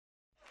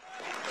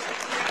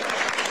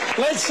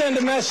Let's send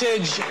a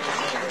message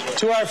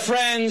to our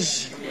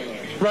friends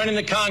running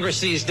the Congress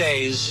these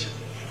days.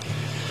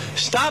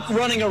 Stop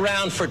running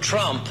around for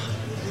Trump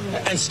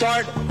and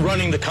start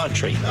running the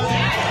country.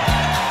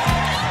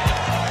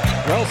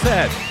 Well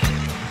said.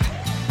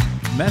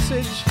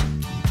 Message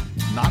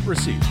not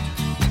received.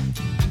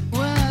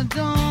 Well, I don't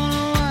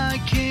know why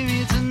I came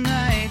here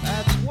tonight.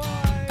 That's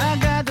why. I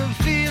got the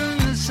feeling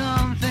that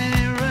something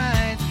ain't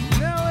right.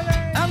 No, it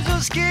ain't. I'm so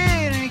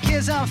scared in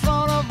case I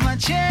fall off my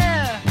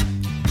chair.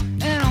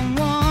 And I'm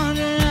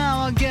wondering how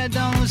I'll get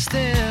down the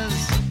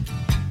stairs.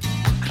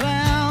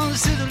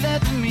 Clowns to the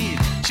left of me,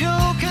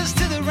 jokers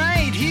to the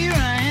right. Here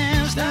I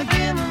am, stuck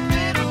in the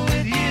middle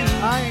with you.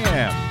 I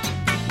am.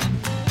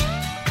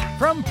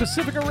 From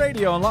Pacifica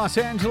Radio in Los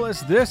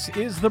Angeles, this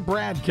is the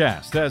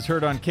BradCast, as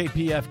heard on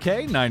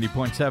KPFK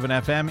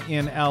 90.7 FM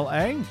in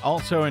LA,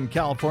 also in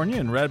California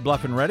in Red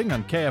Bluff and Redding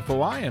on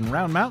KFOI, and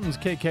Round Mountains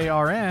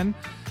KKRN,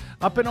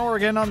 up in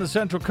Oregon on the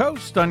Central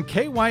Coast on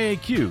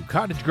KYAQ,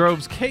 Cottage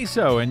Grove's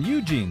KSO, and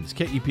Eugene's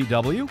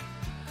KEPW,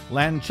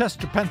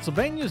 Lancaster,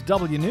 Pennsylvania's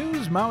W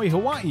News, Maui,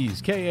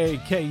 Hawaii's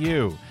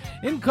KAKU,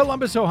 in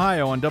Columbus,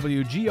 Ohio on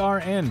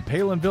WGRN,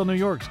 Palinville, New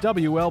York's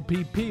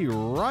WLPP,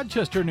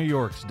 Rochester, New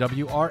York's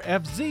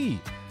WRFZ,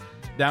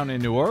 down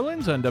in New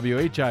Orleans on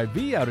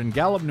WHIV, out in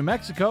Gallup, New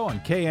Mexico on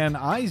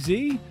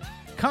KNIZ,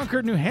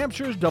 Concord, New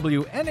Hampshire's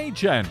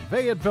WNHN,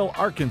 Fayetteville,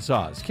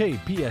 Arkansas's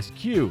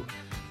KPSQ,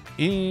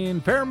 in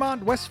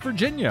Fairmont, West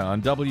Virginia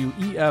on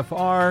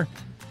WEFR,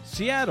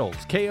 Seattle's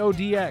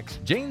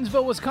KODX,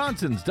 Janesville,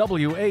 Wisconsin's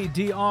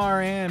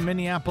WADR, and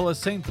Minneapolis,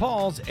 St.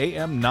 Paul's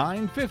AM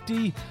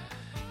 950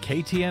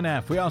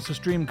 KTNF. We also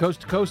stream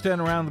coast to coast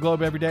and around the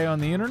globe every day on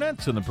the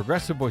internet, so the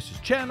Progressive Voices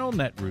channel,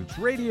 Netroots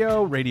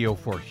Radio, Radio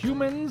for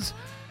Humans,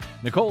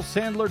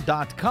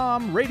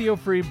 NicoleSandler.com, Radio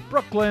Free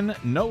Brooklyn,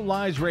 No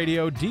Lies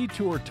Radio,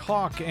 Detour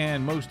Talk,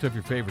 and most of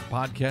your favorite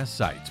podcast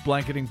sites.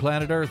 Blanketing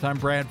Planet Earth, I'm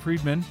Brad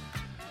Friedman,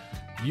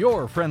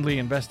 your friendly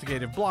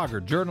investigative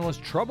blogger,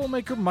 journalist,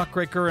 troublemaker,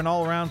 muckraker, and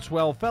all-around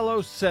swell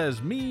fellow,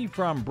 says me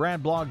from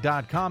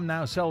BradBlog.com,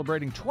 now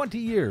celebrating 20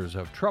 years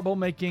of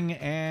troublemaking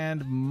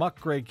and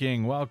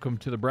muckraking. Welcome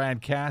to the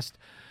BradCast.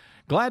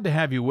 Glad to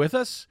have you with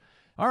us.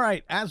 All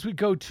right, as we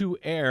go to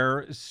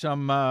air,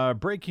 some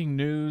breaking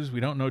news. We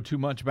don't know too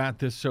much about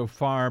this so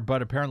far,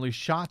 but apparently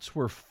shots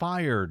were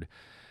fired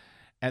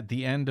at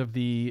the end of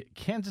the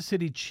Kansas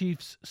City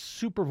Chiefs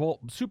Super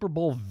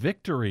Bowl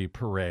victory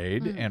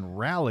parade and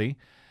rally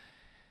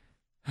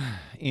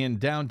in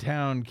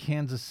downtown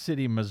Kansas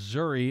City,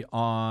 Missouri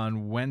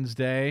on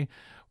Wednesday.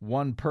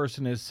 One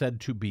person is said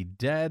to be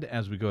dead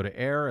as we go to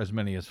air. As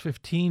many as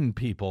 15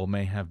 people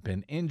may have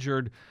been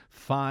injured,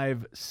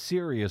 5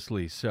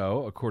 seriously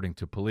so, according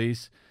to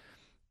police.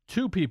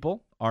 2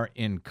 people are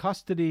in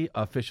custody.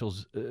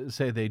 Officials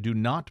say they do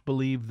not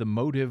believe the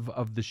motive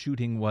of the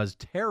shooting was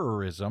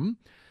terrorism,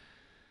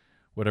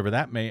 whatever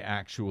that may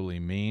actually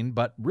mean.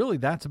 But really,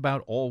 that's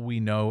about all we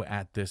know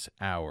at this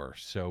hour.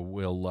 So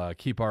we'll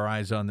keep our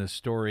eyes on this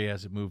story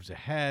as it moves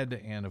ahead.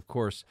 And, of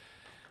course,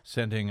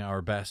 sending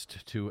our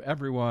best to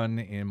everyone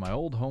in my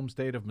old home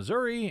state of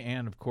Missouri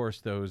and, of course,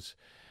 those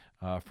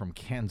from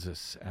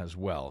Kansas as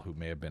well who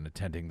may have been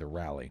attending the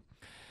rally.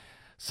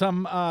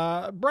 Some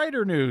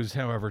brighter news,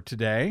 however,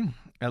 today,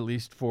 at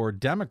least for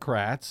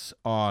Democrats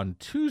on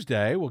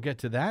Tuesday. We'll get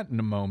to that in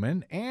a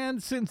moment.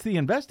 And since the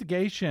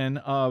investigation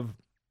of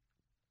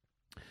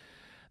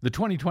the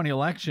 2020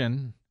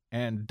 election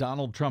and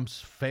Donald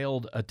Trump's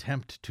failed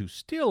attempt to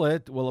steal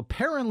it will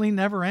apparently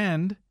never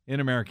end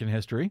in American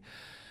history,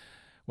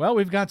 well,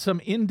 we've got some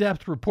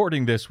in-depth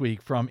reporting this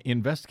week from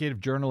investigative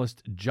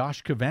journalist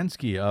Josh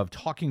Kovensky of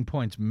Talking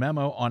Points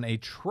memo on a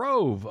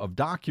trove of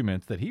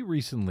documents that he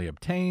recently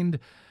obtained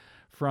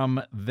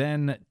from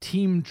then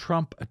Team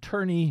Trump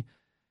attorney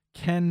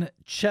Ken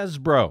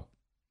Chesebro,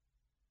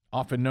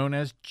 often known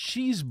as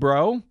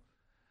Cheesebro,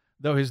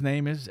 though his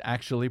name is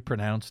actually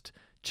pronounced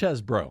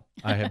Chesebro.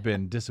 I have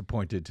been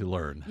disappointed to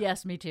learn.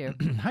 Yes, me too.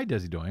 Hi,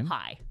 Desi Doyen.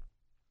 Hi.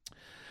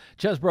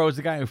 Chesebro is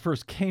the guy who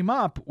first came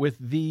up with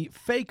the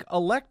fake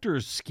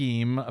electors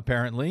scheme,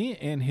 apparently,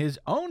 in his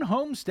own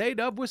home state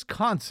of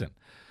Wisconsin.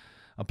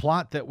 A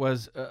plot that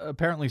was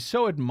apparently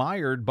so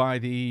admired by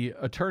the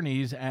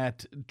attorneys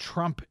at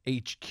Trump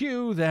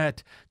HQ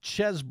that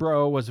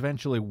Chesebro was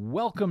eventually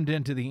welcomed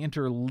into the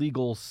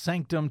interlegal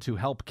sanctum to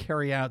help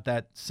carry out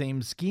that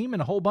same scheme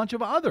in a whole bunch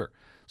of other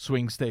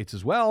swing states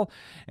as well,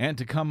 and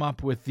to come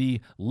up with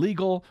the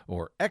legal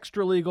or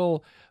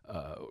extra-legal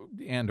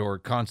and or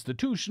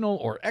constitutional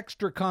or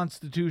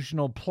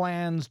extra-constitutional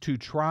plans to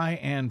try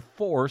and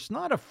force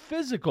not a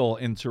physical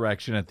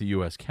insurrection at the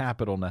U.S.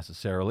 Capitol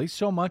necessarily,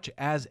 so much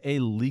as a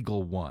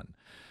legal one.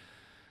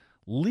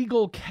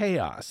 Legal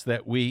chaos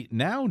that we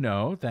now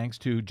know, thanks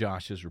to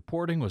Josh's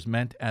reporting, was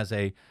meant as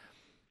a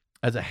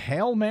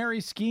Hail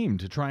Mary scheme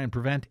to try and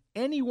prevent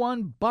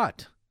anyone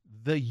but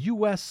the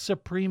U.S.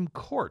 Supreme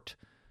Court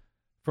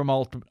from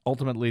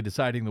ultimately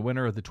deciding the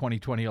winner of the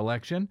 2020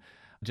 election,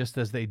 just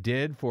as they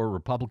did for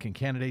Republican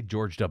candidate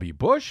George W.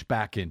 Bush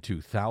back in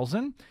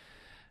 2000.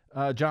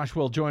 Josh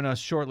will join us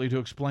shortly to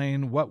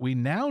explain what we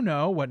now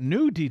know, what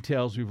new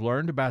details we've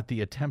learned about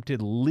the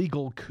attempted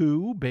legal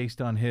coup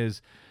based on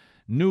his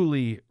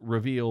newly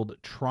revealed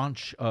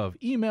tranche of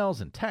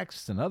emails and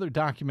texts and other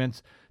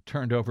documents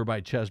turned over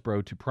by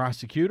Chesbro to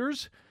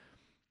prosecutors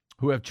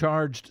who have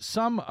charged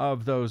some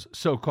of those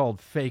so-called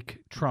fake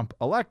Trump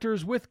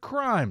electors with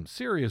crimes,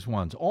 serious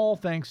ones, all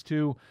thanks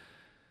to,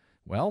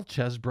 well,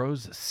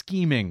 Chesbro's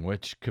scheming,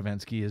 which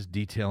Kovensky is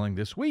detailing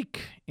this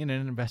week in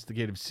an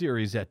investigative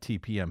series at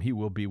TPM. He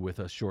will be with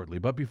us shortly.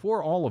 But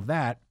before all of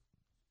that,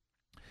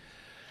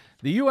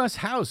 the U.S.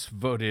 House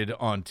voted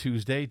on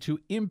Tuesday to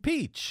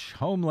impeach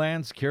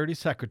Homeland Security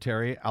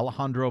Secretary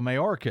Alejandro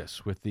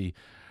Mayorkas, with the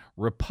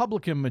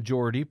Republican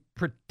majority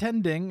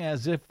pretending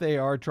as if they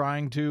are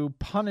trying to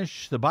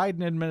punish the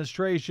Biden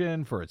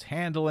administration for its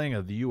handling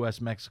of the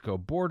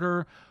U.S.-Mexico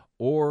border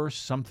or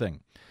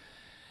something.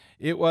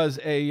 It was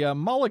a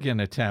mulligan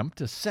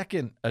attempt, a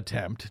second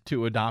attempt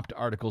to adopt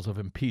articles of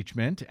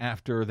impeachment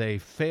after they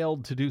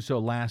failed to do so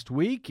last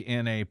week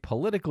in a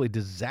politically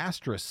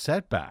disastrous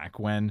setback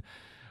when,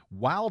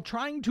 while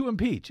trying to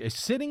impeach a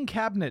sitting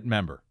cabinet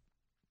member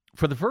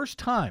for the first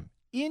time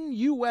in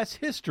U.S.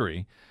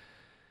 history,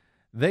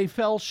 they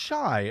fell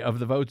shy of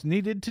the votes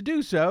needed to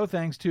do so,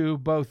 thanks to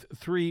both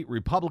 3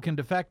 Republican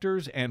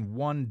defectors and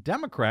 1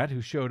 Democrat who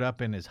showed up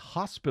in his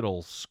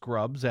hospital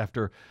scrubs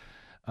after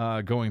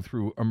going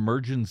through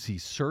emergency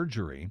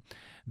surgery.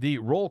 The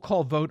roll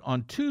call vote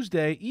on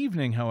Tuesday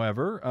evening,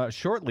 however,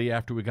 shortly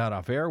after we got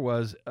off air,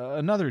 was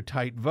another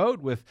tight vote,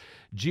 with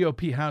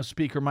GOP House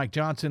Speaker Mike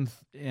Johnson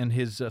and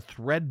his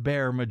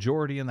threadbare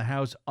majority in the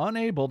House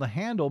unable to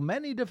handle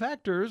many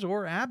defectors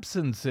or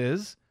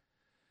absences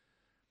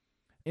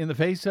in the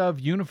face of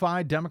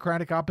unified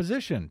Democratic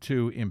opposition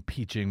to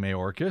impeaching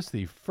Mayorkas,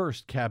 the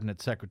first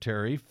cabinet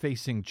secretary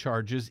facing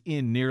charges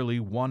in nearly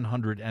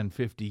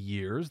 150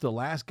 years. The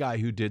last guy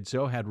who did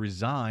so had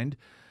resigned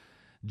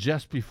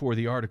just before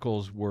the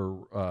articles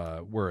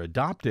were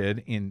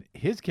adopted. In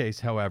his case,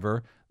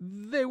 however,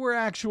 they were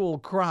actual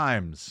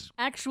crimes.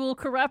 Actual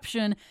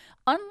corruption,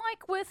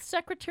 unlike with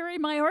Secretary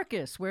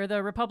Mayorkas, where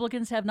the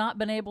Republicans have not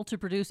been able to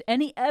produce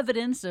any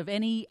evidence of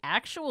any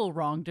actual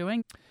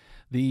wrongdoing.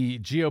 The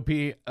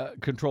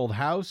GOP-controlled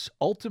House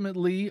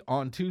ultimately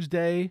on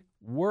Tuesday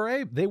were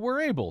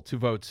able to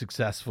vote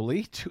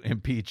successfully to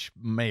impeach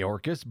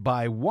Mayorkas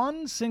by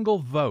 1 single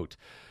vote.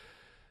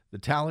 The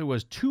tally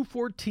was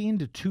 214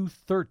 to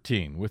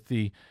 213, with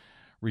the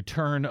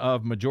return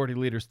of Majority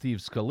Leader Steve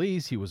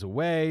Scalise. He was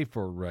away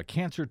for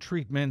cancer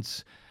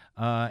treatments,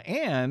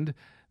 and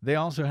they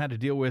also had to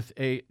deal with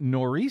a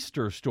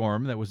nor'easter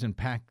storm that was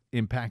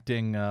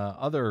impacting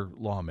other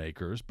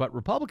lawmakers. But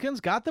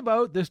Republicans got the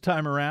vote this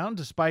time around,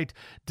 despite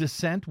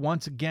dissent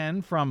once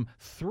again from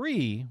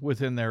 3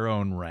 within their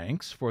own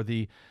ranks for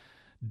the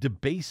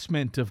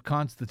debasement of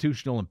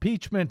constitutional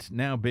impeachment,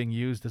 now being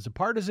used as a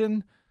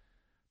partisan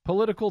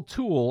political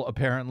tool,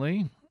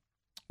 apparently,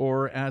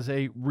 or as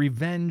a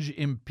revenge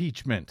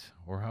impeachment,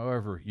 or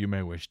however you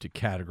may wish to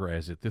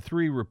categorize it. The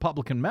 3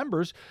 Republican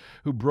members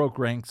who broke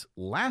ranks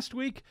last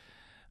week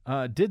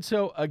did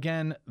so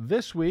again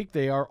this week.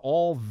 They are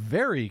all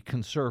very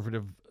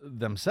conservative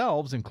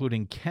themselves,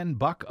 including Ken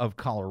Buck of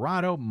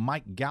Colorado,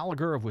 Mike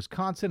Gallagher of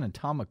Wisconsin, and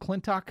Tom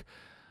McClintock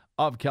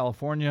of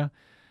California.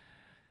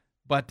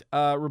 But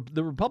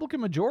the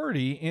Republican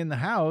majority in the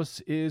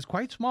House is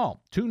quite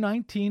small,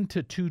 219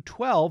 to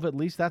 212, at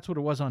least that's what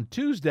it was on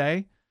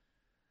Tuesday.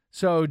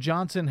 So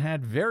Johnson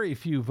had very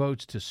few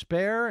votes to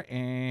spare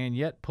and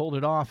yet pulled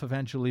it off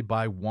eventually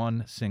by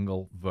 1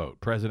 single vote.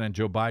 President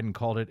Joe Biden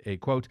called it a,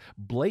 quote,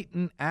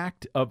 blatant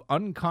act of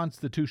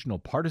unconstitutional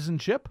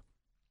partisanship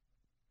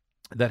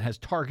that has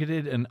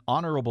targeted an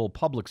honorable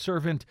public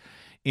servant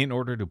in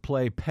order to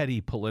play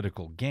petty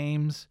political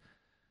games.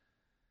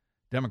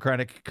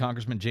 Democratic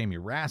Congressman Jamie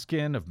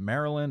Raskin of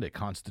Maryland, a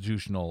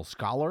constitutional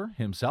scholar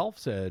himself,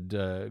 said,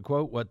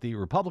 quote, what the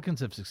Republicans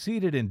have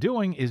succeeded in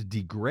doing is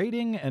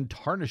degrading and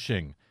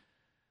tarnishing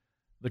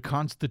the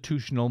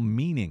constitutional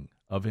meaning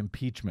of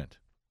impeachment.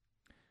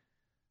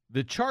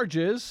 The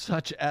charges,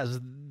 such as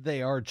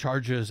they are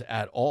charges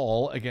at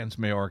all against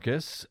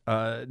Mayorkas,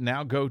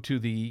 now go to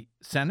the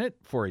Senate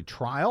for a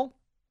trial,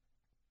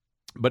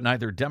 but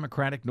neither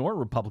Democratic nor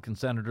Republican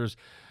senators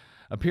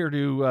appear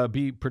to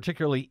be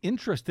particularly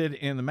interested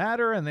in the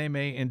matter, and they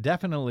may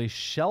indefinitely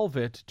shelve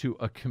it to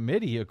a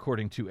committee,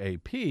 according to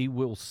AP.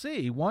 We'll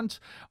see. Once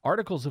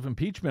articles of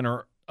impeachment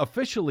are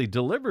officially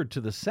delivered to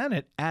the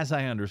Senate, as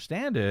I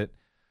understand it,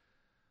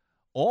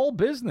 all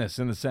business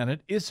in the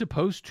Senate is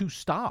supposed to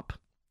stop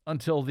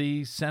until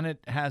the Senate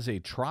has a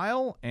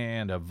trial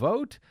and a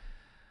vote.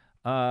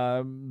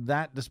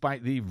 That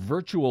despite the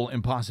virtual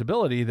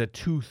impossibility that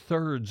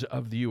 2/3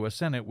 of the U.S.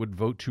 Senate would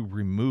vote to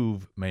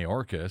remove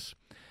Mayorkas.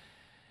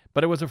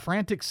 But it was a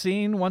frantic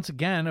scene, once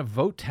again, of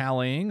vote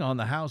tallying on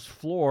the House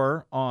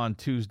floor on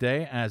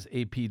Tuesday, as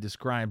AP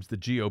describes the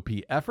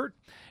GOP effort.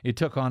 It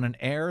took on an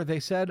air,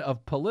 they said,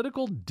 of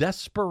political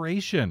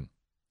desperation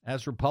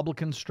as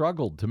Republicans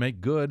struggled to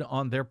make good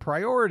on their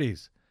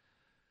priorities.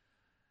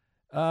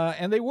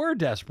 And they were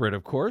desperate,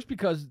 of course,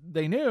 because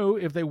they knew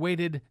if they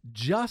waited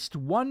just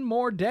one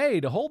more day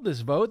to hold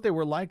this vote, they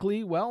were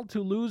likely, well,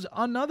 to lose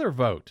another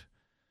vote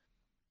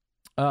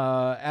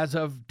as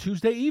of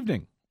Tuesday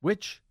evening,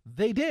 which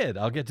they did.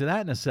 I'll get to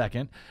that in a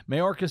second.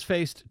 Mayorkas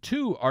faced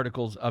 2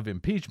 articles of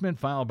impeachment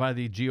filed by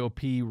the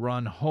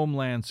GOP-run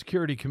Homeland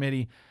Security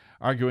Committee,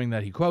 arguing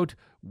that he, quote,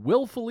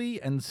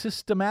 willfully and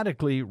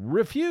systematically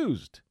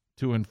refused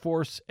to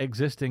enforce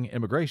existing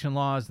immigration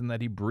laws and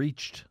that he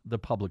breached the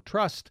public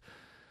trust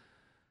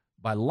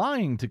by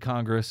lying to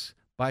Congress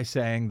by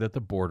saying that the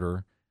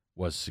border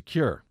was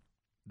secure.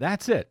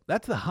 That's it.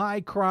 That's the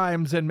high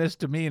crimes and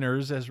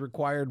misdemeanors as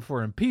required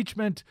for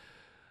impeachment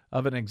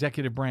of an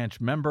executive branch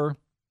member.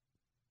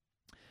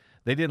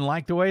 They didn't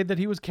like the way that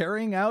he was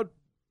carrying out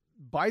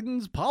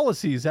Biden's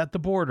policies at the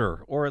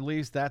border, or at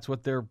least that's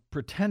what they're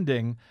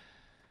pretending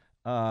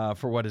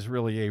for what is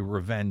really a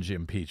revenge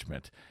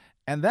impeachment.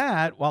 And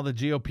that, while the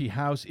GOP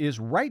House is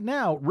right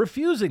now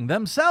refusing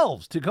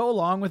themselves to go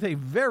along with a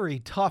very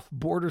tough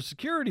border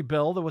security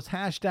bill that was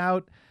hashed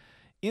out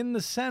in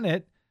the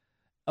Senate,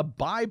 a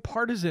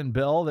bipartisan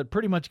bill that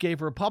pretty much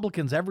gave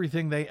Republicans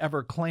everything they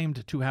ever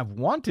claimed to have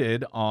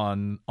wanted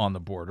on the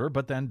border,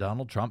 but then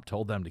Donald Trump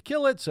told them to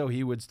kill it so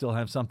he would still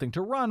have something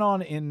to run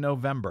on in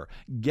November.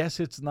 Guess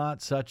it's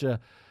not such a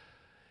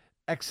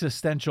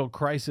existential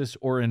crisis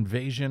or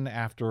invasion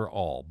after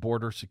all.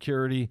 Border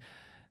security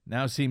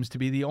now seems to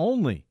be the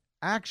only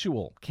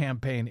actual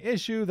campaign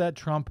issue that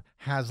Trump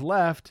has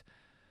left,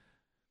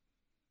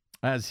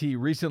 as he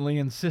recently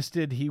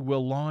insisted he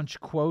will launch,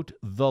 quote,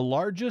 the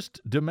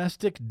largest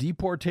domestic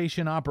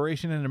deportation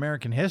operation in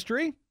American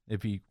history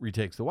if he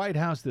retakes the White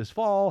House this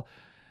fall,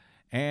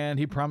 and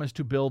he promised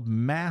to build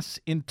mass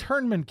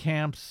internment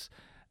camps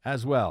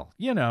as well,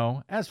 you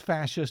know, as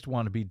fascist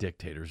wannabe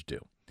dictators do.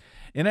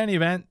 In any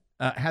event,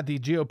 had the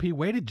GOP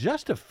waited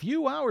just a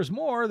few hours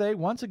more, they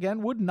once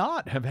again would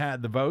not have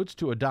had the votes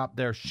to adopt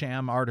their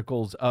sham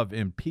articles of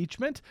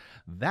impeachment.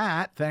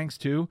 That thanks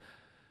to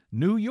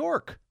New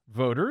York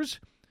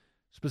voters,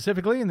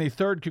 specifically in the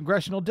 3rd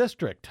Congressional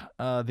District,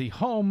 the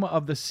home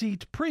of the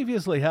seat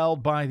previously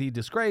held by the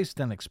disgraced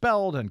and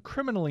expelled and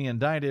criminally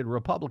indicted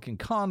Republican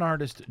con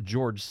artist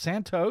George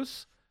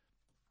Santos.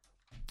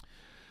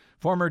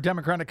 Former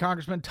Democratic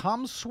Congressman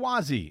Tom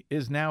Suozzi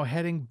is now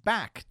heading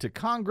back to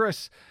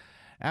Congress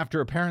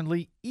after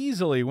apparently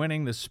easily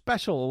winning the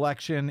special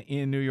election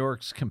in New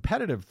York's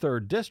competitive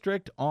 3rd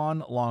District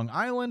on Long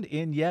Island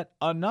in yet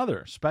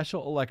another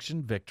special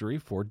election victory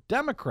for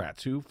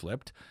Democrats, who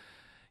flipped,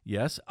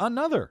 yes,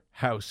 another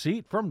House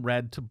seat from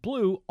red to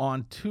blue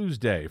on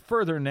Tuesday,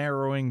 further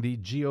narrowing the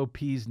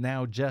GOP's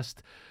now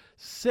just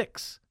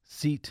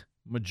 6-seat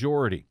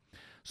majority.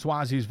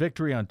 Suozzi's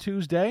victory on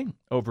Tuesday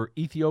over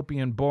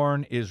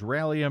Ethiopian-born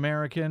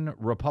Israeli-American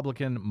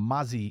Republican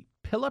Mazi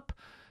Pilip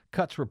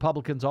cuts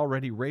Republicans'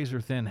 already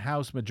razor-thin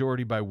House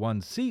majority by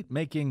 1 seat,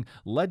 making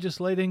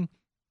legislating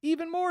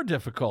even more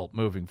difficult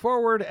moving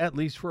forward, at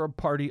least for a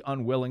party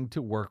unwilling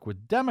to work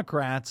with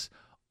Democrats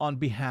on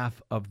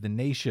behalf of the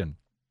nation.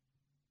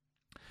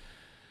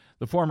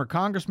 The former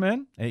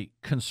congressman, a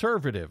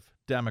conservative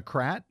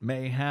Democrat,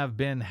 may have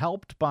been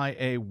helped by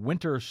a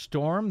winter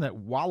storm that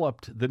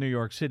walloped the New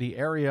York City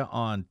area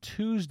on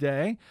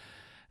Tuesday,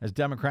 as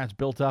Democrats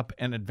built up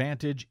an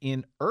advantage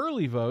in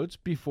early votes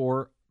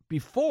before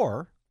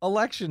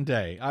Election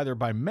Day, either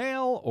by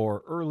mail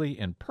or early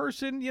in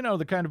person. You know,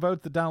 the kind of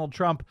vote that Donald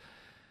Trump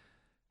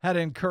had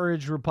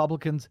encouraged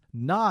Republicans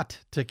not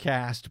to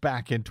cast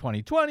back in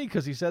 2020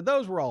 because he said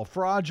those were all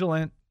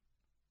fraudulent.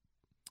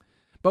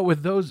 But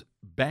with those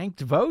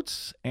banked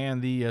votes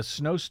and the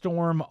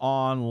snowstorm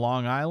on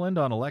Long Island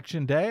on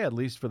Election Day, at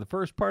least for the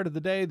first part of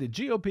the day, the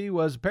GOP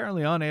was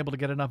apparently unable to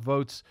get enough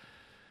votes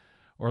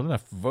or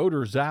enough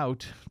voters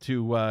out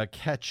to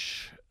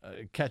catch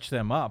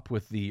them up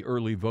with the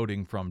early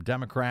voting from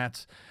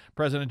Democrats.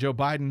 President Joe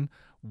Biden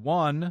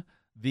won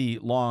the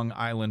Long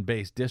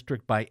Island-based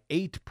district by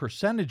 8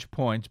 percentage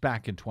points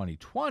back in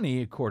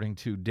 2020, according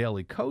to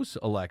Daily Kos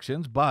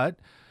elections, but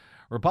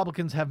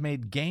Republicans have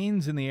made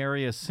gains in the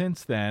area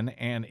since then,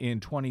 and in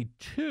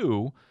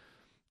 22,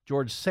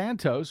 George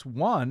Santos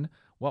won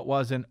what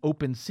was an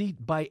open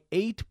seat by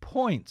 8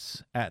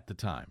 points at the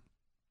time.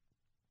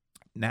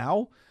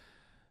 Now,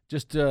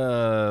 just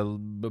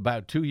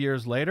about 2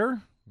 years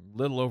later,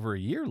 little over a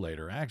year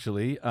later,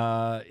 actually,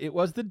 it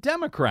was the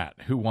Democrat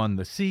who won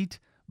the seat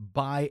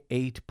by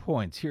 8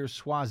 points.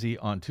 Here's Suozzi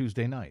on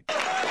Tuesday night.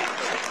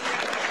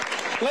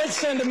 Let's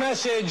send a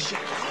message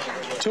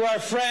to our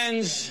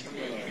friends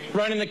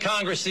running the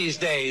Congress these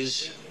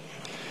days.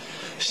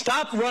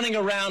 Stop running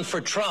around for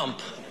Trump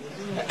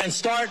and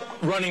start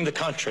running the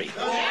country.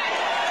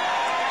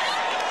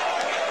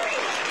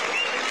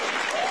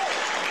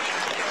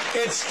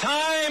 It's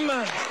time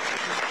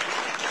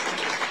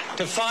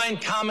to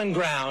find common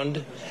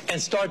ground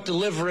and start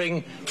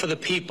delivering for the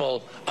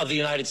people of the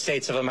United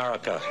States of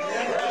America.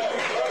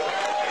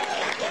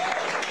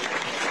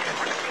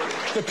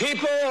 The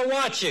people are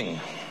watching.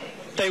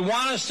 They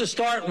want us to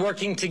start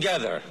working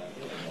together.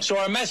 So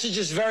our message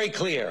is very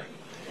clear.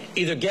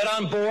 Either get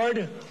on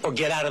board or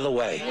get out of the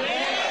way.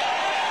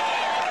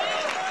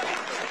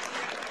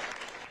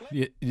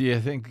 Do you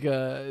think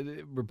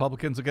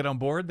Republicans will get on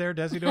board there,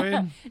 Desi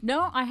Doyen?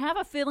 No, I have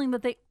a feeling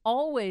that they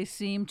always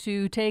seem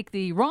to take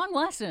the wrong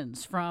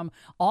lessons from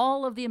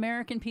all of the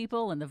American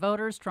people and the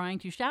voters trying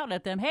to shout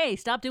at them, hey,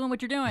 stop doing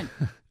what you're doing.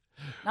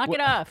 Knock it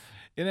off.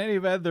 In any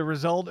event, the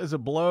result is a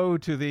blow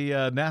to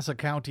the Nassau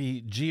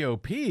County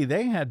GOP.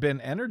 They had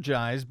been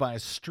energized by a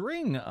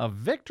string of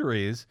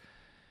victories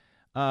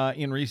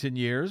in recent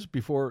years.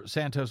 Before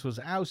Santos was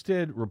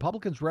ousted,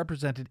 Republicans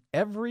represented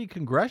every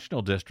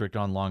congressional district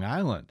on Long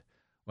Island.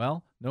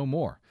 Well, no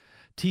more.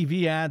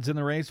 TV ads in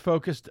the race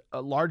focused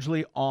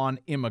largely on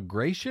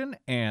immigration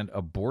and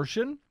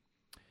abortion.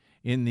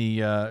 In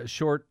the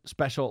short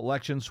special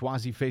election,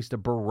 Suozzi faced a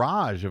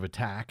barrage of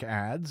attack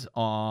ads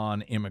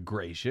on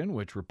immigration,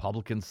 which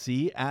Republicans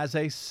see as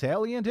a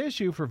salient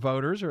issue for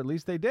voters, or at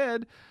least they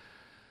did.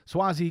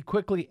 Suozzi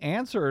quickly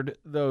answered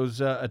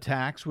those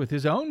attacks with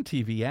his own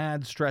TV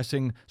ad,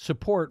 stressing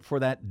support for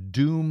that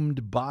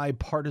doomed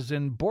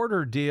bipartisan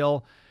border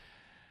deal,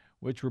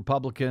 which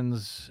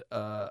Republicans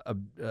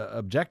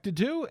objected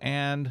to,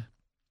 and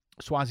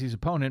Suozzi's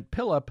opponent,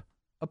 Pillip,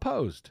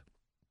 opposed.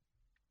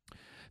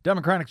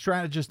 Democratic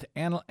strategist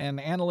and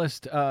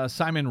analyst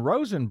Simon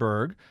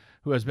Rosenberg,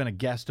 who has been a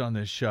guest on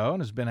this show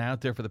and has been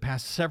out there for the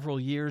past several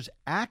years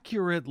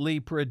accurately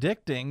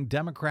predicting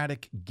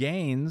Democratic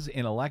gains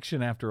in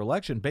election after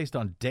election based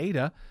on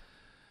data,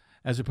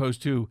 as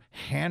opposed to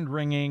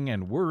hand-wringing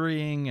and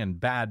worrying and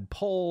bad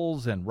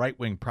polls and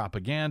right-wing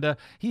propaganda.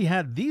 He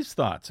had these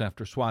thoughts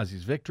after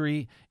Suozzi's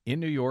victory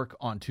in New York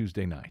on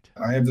Tuesday night.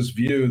 I have this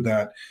view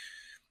that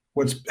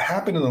what's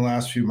happened in the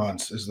last few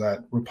months is that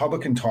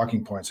Republican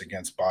talking points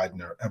against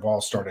Biden have all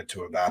started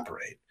to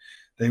evaporate.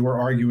 They were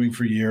arguing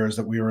for years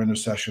that we were in a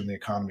recession, the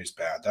economy's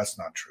bad. That's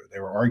not true. They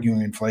were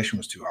arguing inflation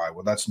was too high.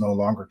 Well, that's no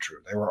longer true.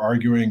 They were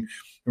arguing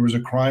there was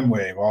a crime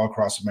wave all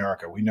across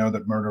America. We know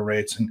that murder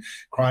rates and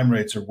crime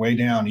rates are way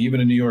down,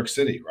 even in New York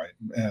City, right,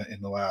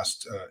 in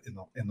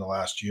the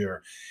last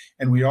year.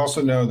 And we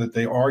also know that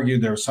they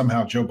argued there was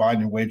somehow Joe Biden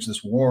had waged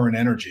this war in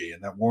energy,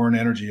 and that war in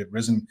energy had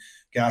risen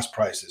gas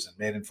prices and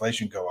made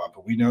inflation go up.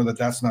 But we know that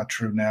that's not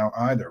true now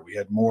either. We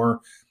had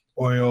more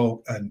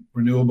oil and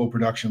renewable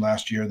production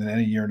last year than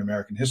any year in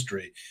American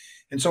history.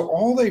 And so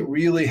all they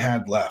really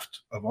had left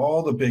of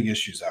all the big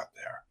issues out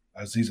there,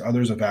 as these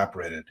others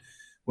evaporated,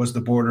 was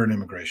the border and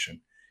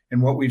immigration.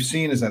 And what we've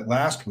seen is that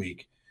last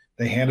week,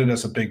 they handed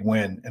us a big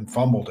win and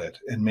fumbled it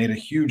and made a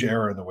huge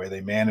error in the way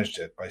they managed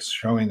it by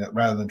showing that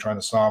rather than trying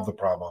to solve the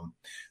problem,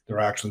 they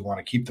actually want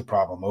to keep the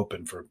problem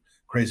open for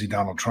crazy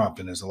Donald Trump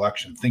in his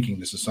election, thinking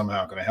this is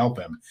somehow going to help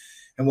him.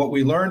 And what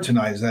we learned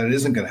tonight is that it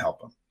isn't going to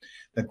help him.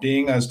 That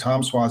being, as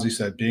Tom Suozzi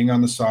said, being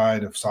on the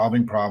side of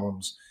solving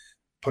problems,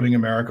 putting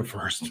America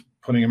first,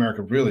 putting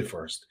America really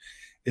first,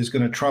 is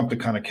going to trump the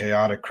kind of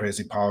chaotic,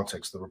 crazy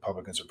politics the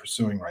Republicans are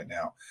pursuing right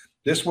now.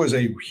 This was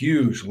a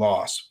huge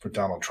loss for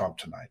Donald Trump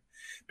tonight,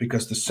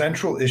 because the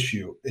central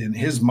issue in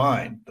his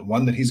mind, the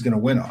one that he's going to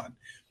win on,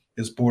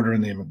 is border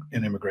and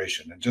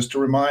immigration. And just to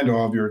remind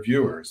all of your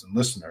viewers and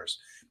listeners,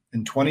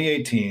 in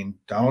 2018,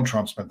 Donald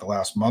Trump spent the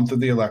last month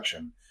of the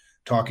election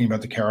talking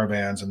about the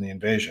caravans and the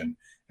invasion,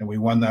 and we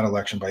won that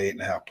election by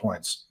 8.5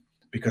 points,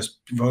 because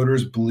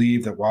voters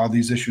believe that while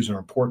these issues are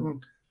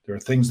important, there are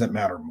things that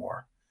matter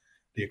more: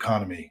 the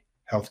economy,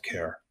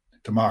 healthcare,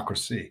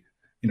 democracy,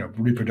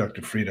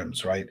 reproductive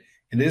freedoms, right?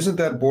 It isn't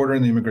that border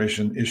and the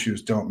immigration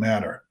issues don't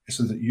matter. It's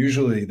that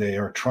usually they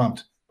are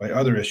trumped by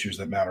other issues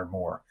that matter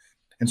more.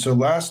 And so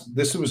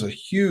this was a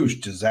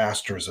huge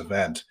disastrous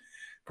event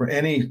for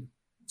any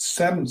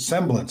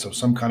semblance of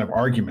some kind of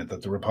argument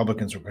that the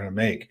Republicans are going to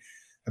make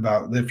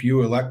about if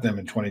you elect them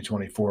in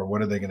 2024,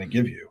 what are they going to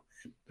give you?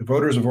 The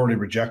voters have already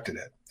rejected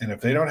it. And if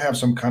they don't have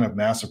some kind of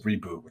massive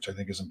reboot, which I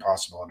think is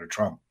impossible under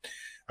Trump,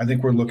 I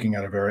think we're looking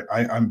at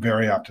I'm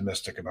very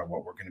optimistic about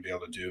what we're going to be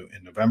able to do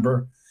in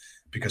November,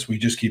 because we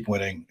just keep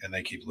winning and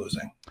they keep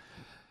losing.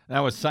 That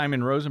was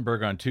Simon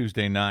Rosenberg on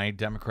Tuesday night,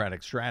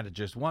 Democratic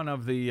strategist, one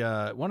of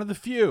the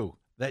few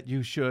that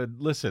you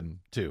should listen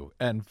to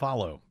and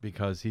follow,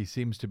 because he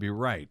seems to be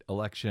right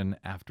election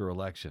after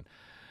election.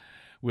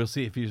 We'll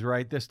see if he's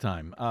right this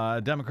time.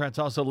 Democrats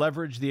also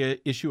leveraged the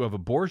issue of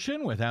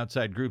abortion, with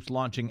outside groups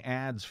launching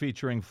ads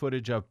featuring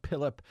footage of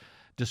Pillip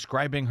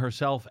describing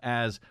herself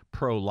as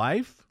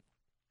pro-life.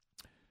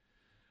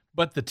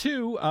 But the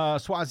two,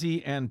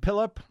 Suozzi and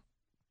Pillip,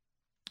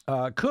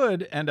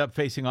 could end up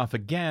facing off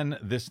again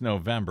this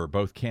November.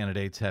 Both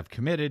candidates have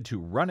committed to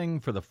running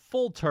for the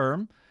full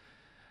term.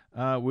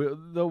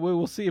 Though we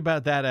will see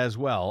about that as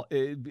well.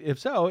 If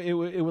so, it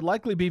would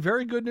likely be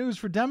very good news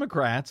for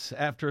Democrats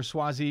after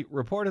Suozzi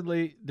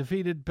reportedly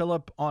defeated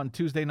Pillip on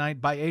Tuesday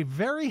night by a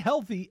very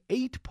healthy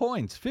 8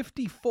 points,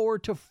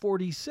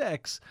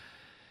 54-46,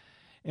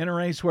 in a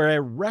race where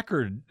a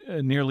record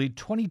nearly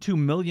 $22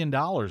 million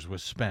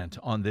was spent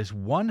on this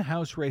one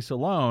House race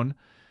alone,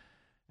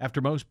 after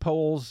most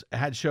polls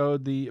had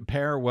showed the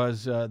pair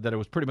was that it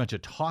was pretty much a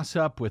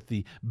toss-up, with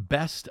the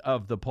best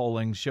of the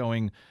polling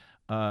showing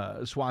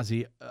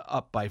Swazi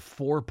up by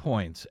 4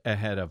 points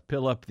ahead of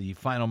Pillip. The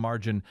final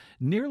margin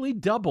nearly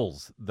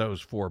doubles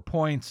those 4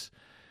 points.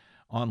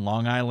 On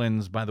Long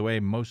Island's, by the way,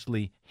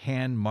 mostly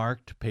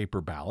hand-marked paper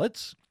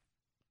ballots.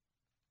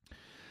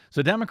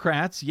 So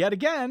Democrats, yet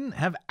again,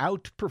 have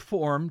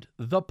outperformed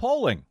the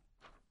polling.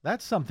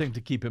 That's something to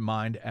keep in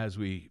mind as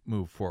we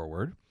move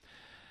forward.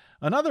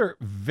 Another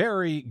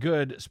very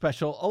good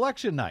special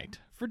election night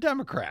for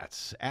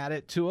Democrats. Add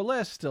it to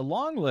a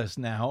long list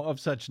now of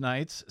such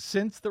nights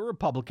since the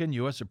Republican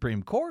U.S.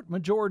 Supreme Court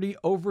majority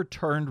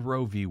overturned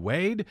Roe v.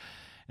 Wade.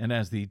 And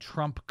as the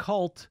Trump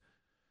cult,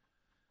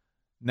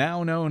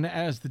 now known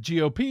as the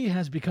GOP,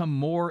 has become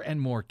more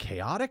and more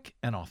chaotic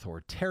and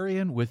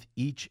authoritarian with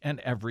each and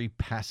every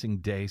passing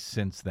day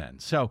since then.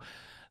 So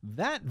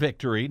that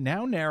victory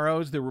now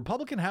narrows the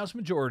Republican House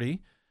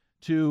majority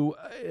to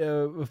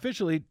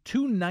officially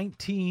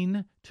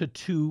 219 to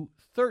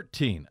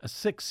 213, a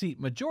 6-seat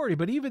majority.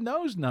 But even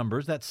those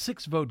numbers, that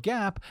 6-vote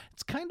gap,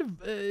 it's kind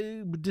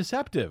of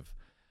deceptive.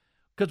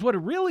 Because what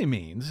it really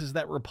means is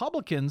that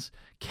Republicans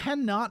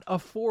cannot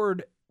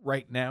afford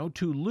right now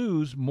to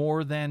lose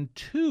more than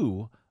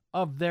 2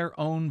 of their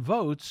own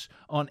votes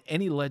on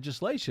any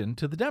legislation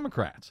to the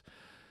Democrats.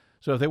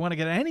 So if they want to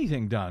get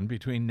anything done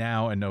between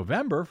now and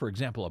November, for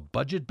example, a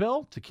budget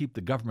bill to keep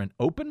the government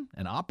open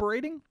and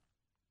operating,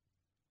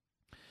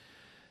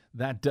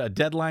 that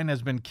deadline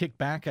has been kicked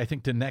back, I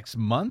think, to next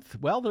month.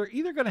 Well, they're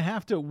either going to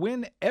have to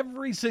win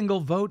every single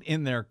vote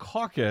in their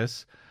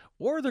caucus,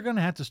 or they're going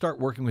to have to start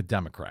working with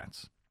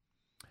Democrats.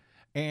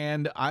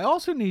 And I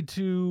also need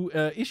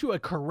to issue a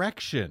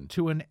correction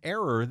to an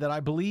error that I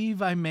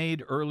believe I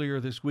made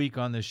earlier this week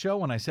on this show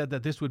when I said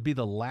that this would be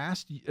the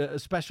last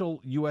special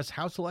U.S.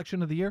 House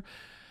election of the year.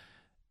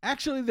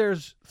 Actually,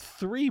 there's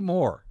 3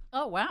 more.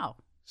 Oh, wow.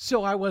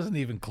 So I wasn't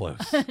even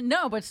close.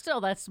 No, but still,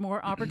 that's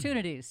more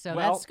opportunities. So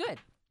that's good.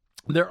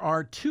 There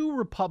are 2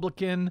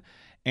 Republican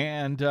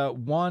and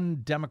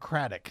 1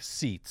 Democratic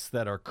seats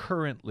that are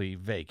currently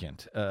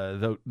vacant.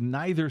 Though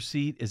neither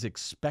seat is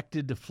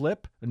expected to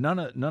flip. None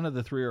of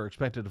the 3 are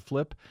expected to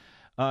flip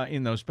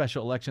in those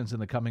special elections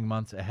in the coming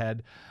months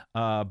ahead.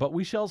 But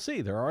we shall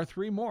see. There are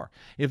 3 more.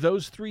 If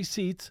those 3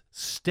 seats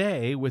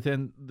stay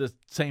within the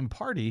same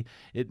party,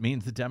 it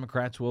means the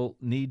Democrats will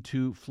need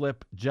to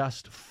flip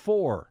just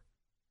 4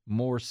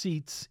 more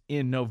seats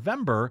in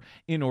November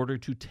in order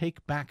to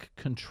take back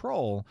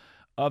control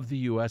of the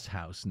U.S.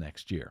 House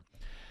next year.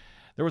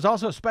 There was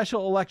also a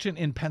special election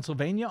in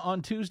Pennsylvania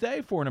on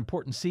Tuesday for an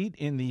important seat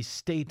in the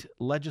state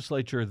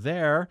legislature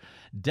there.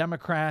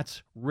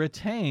 Democrats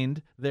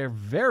retained their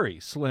very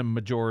slim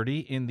majority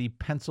in the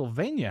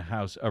Pennsylvania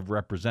House of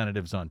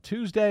Representatives on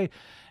Tuesday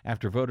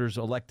after voters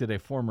elected a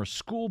former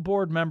school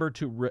board member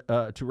to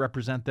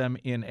represent them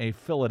in a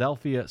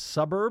Philadelphia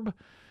suburb.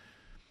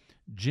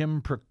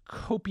 Jim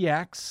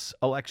Prokopiak's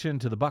election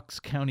to the Bucks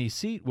County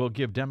seat will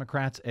give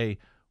Democrats a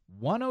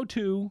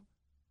 102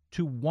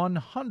 to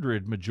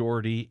 100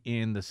 majority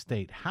in the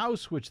state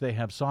House, which they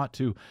have sought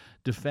to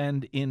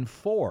defend in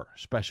 4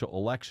 special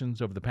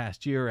elections over the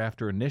past year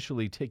after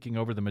initially taking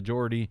over the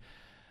majority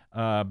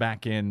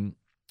back in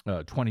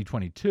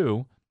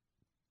 2022.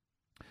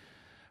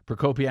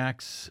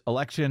 Prokopiak's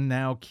election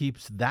now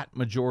keeps that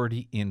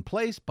majority in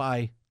place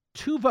by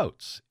 2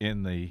 votes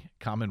in the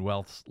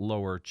Commonwealth's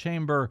lower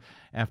chamber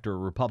after a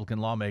Republican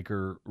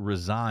lawmaker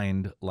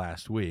resigned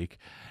last week.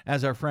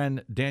 As our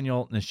friend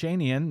Daniel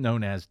Nashanian,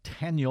 known as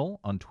Daniel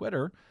on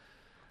Twitter,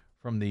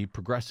 from the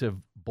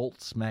Progressive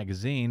Bolts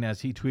magazine, as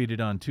he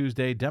tweeted on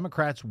Tuesday,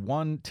 Democrats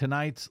won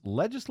tonight's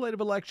legislative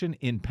election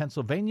in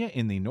Pennsylvania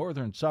in the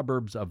northern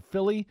suburbs of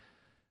Philly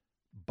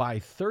by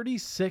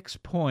 36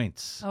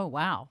 points. Oh,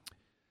 wow.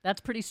 That's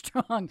pretty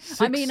strong.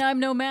 I mean, I'm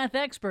no math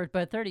expert,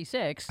 but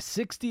 36.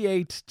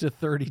 68 to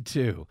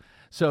 32.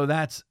 So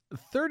that's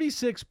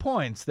 36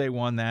 points they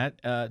won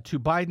that to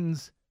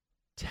Biden's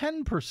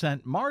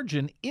 10%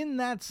 margin in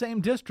that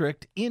same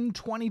district in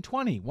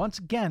 2020. Once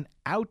again,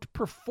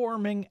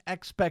 outperforming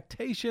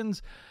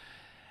expectations,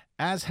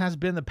 as has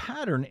been the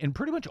pattern in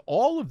pretty much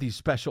all of these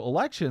special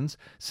elections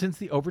since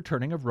the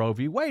overturning of Roe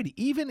v. Wade,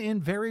 even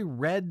in very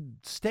red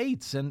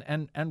states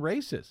and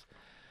races.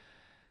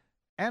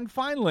 And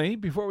finally,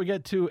 before we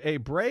get to a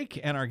break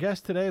and our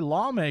guest today,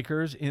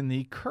 lawmakers in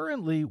the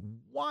currently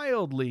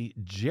wildly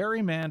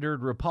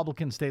gerrymandered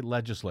Republican state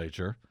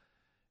legislature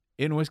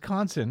in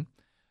Wisconsin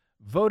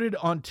voted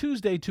on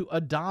Tuesday to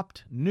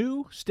adopt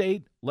new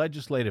state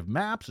legislative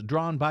maps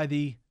drawn by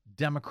the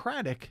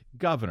Democratic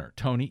governor,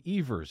 Tony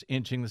Evers,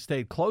 inching the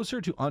state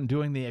closer to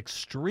undoing the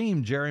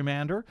extreme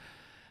gerrymander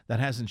that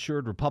has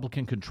ensured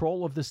Republican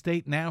control of the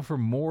state now for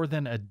more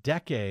than a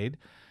decade.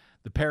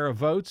 The pair of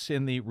votes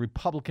in the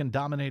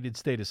Republican-dominated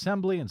state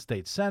assembly and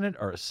state senate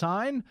are a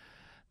sign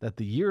that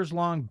the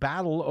years-long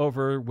battle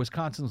over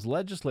Wisconsin's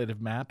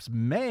legislative maps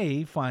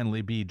may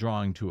finally be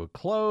drawing to a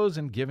close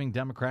and giving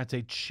Democrats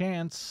a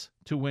chance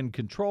to win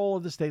control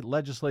of the state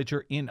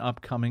legislature in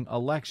upcoming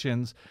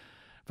elections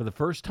for the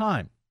first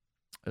time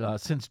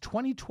since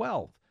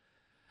 2012.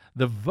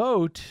 The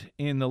vote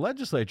in the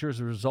legislature is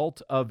a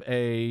result of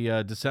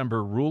a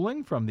December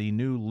ruling from the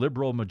new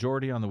liberal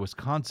majority on the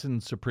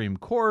Wisconsin Supreme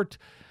Court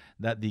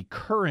that the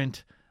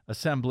current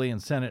Assembly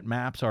and Senate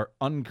maps are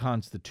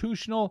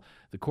unconstitutional.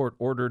 The court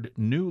ordered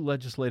new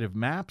legislative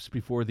maps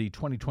before the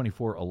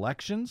 2024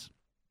 elections.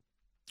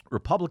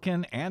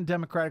 Republican and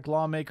Democratic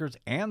lawmakers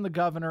and the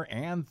governor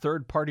and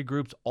third-party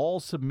groups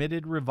all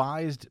submitted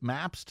revised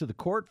maps to the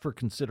court for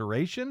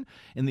consideration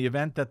in the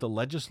event that the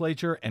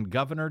legislature and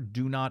governor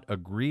do not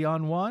agree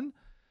on one.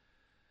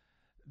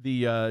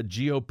 The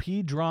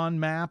GOP-drawn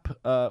map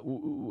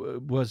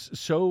was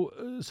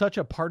such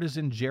a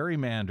partisan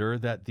gerrymander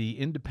that the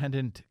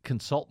independent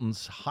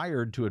consultants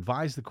hired to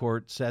advise the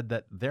court said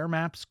that their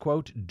maps,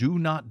 quote, do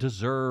not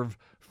deserve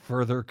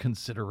further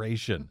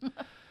consideration.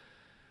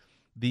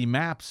 The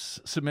maps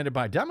submitted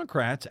by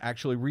Democrats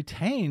actually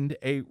retained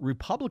a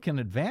Republican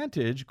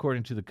advantage,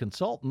 according to the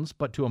consultants,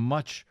 but to a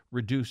much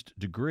reduced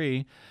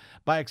degree.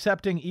 By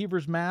accepting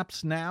Evers'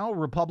 maps now,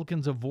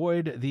 Republicans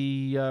avoid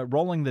the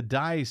rolling the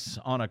dice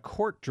on a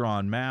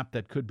court-drawn map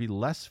that could be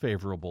less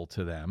favorable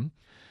to them.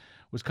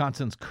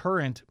 Wisconsin's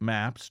current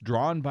maps,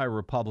 drawn by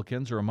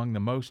Republicans, are among the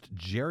most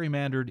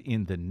gerrymandered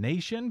in the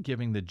nation,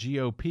 giving the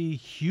GOP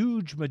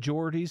huge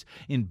majorities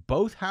in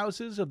both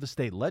houses of the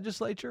state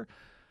legislature,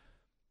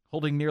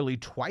 holding nearly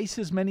twice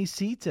as many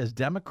seats as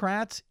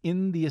Democrats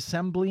in the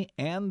Assembly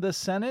and the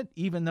Senate,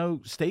 even though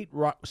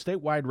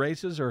statewide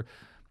races are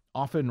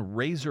often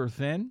razor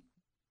thin.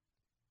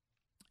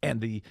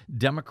 And the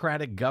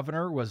Democratic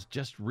governor was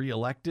just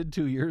reelected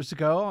 2 years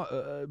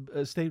ago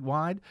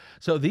statewide.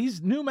 So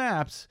these new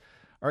maps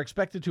are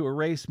expected to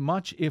erase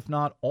much, if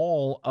not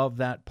all, of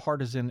that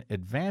partisan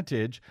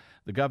advantage.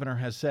 The governor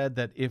has said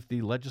that if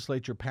the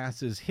legislature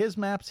passes his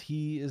maps,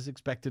 he is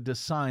expected to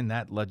sign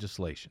that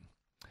legislation.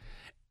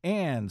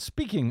 And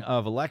speaking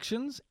of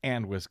elections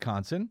and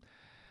Wisconsin,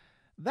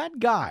 that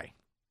guy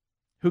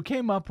who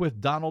came up with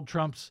Donald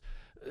Trump's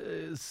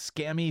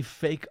scammy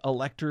fake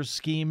electors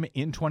scheme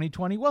in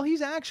 2020, well,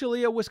 he's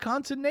actually a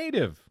Wisconsin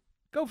native.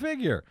 Go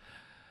figure.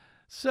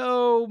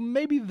 So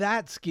maybe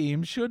that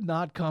scheme should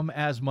not come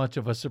as much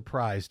of a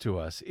surprise to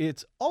us.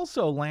 It's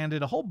also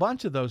landed a whole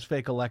bunch of those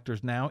fake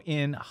electors now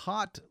in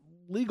hot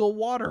legal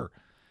water,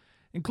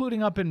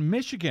 including up in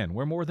Michigan,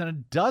 where more than a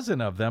dozen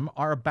of them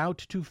are about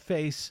to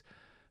face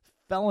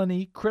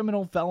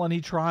criminal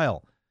felony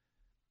trial.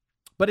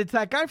 But it's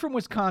that guy from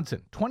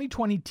Wisconsin,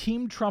 2020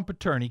 Team Trump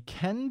attorney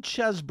Ken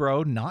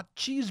Chesebro, not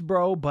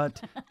Cheesebro,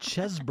 but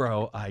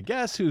Chesebro, I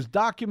guess, whose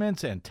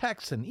documents and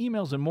texts and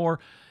emails and more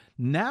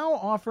now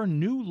offer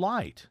new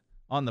light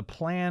on the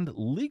planned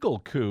legal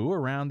coup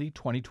around the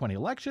 2020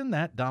 election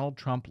that Donald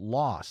Trump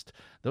lost.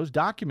 Those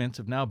documents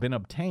have now been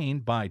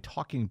obtained by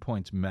Talking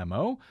Points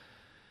memo.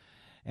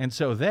 And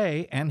so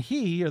they and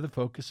he are the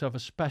focus of a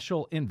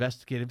special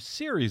investigative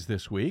series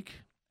this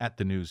week at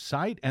the news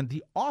site. And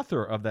the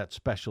author of that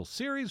special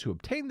series, who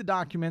obtained the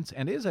documents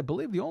and is, I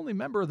believe, the only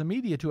member of the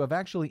media to have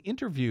actually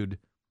interviewed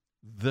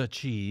the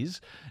cheese,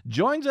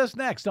 joins us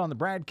next on the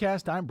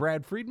BradCast. I'm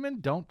Brad Friedman.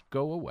 Don't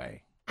go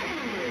away.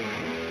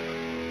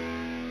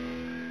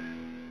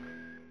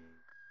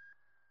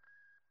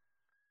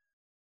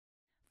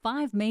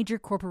 5 major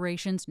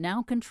corporations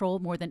now control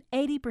more than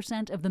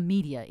 80% of the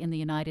media in the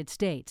United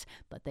States,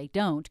 but they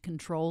don't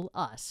control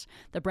us.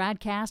 The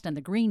BradCast and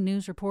the Green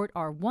News Report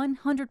are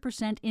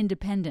 100%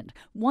 independent,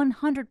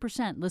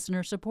 100%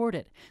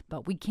 listener-supported.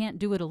 But we can't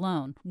do it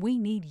alone. We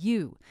need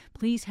you.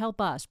 Please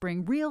help us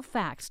bring real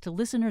facts to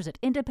listeners at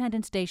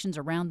independent stations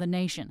around the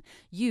nation.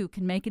 You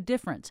can make a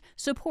difference.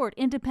 Support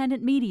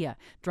independent media.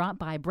 Drop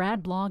by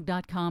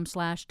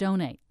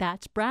bradblog.com/donate.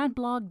 That's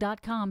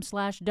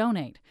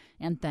bradblog.com/donate.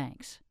 And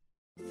thanks.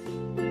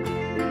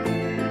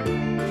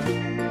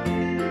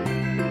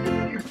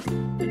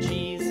 The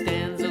cheese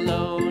stands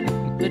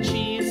alone, the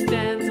cheese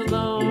stands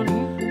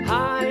alone.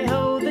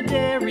 Hi-ho, the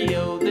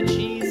dairy-o, the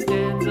cheese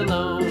stands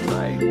alone.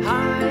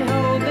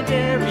 Hi-ho, the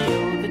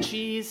dairy-o, the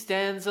cheese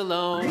stands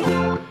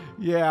alone.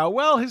 Yeah,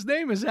 well, his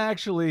name is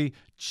actually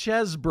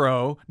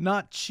Chesebro,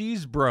 not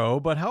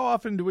Cheesebro, but how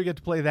often do we get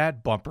to play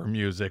that bumper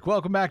music?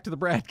 Welcome back to the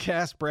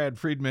BradCast. Brad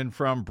Friedman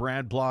from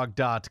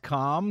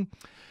bradblog.com.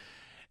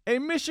 A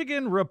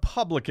Michigan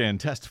Republican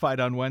testified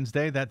on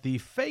Wednesday that the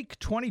fake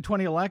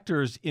 2020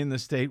 electors in the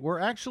state were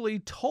actually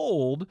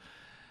told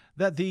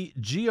that the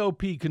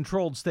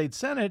GOP-controlled state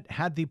Senate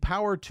had the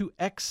power to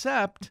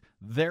accept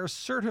their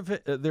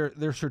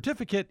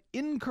certificate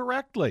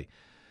incorrectly,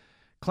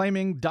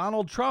 claiming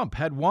Donald Trump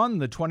had won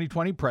the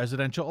 2020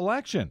 presidential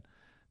election.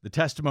 The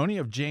testimony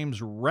of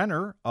James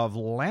Renner of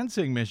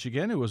Lansing,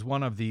 Michigan, who was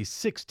one of the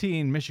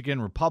 16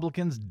 Michigan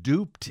Republicans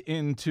duped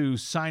into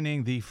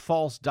signing the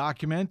false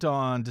document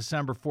on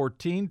December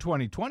 14,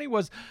 2020,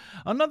 was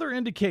another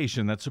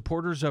indication that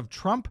supporters of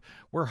Trump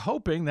were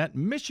hoping that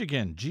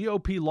Michigan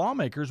GOP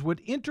lawmakers would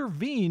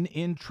intervene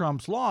in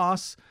Trump's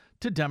loss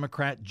to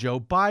Democrat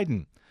Joe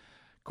Biden.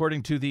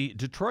 According to the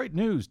Detroit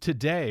News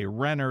today,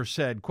 Renner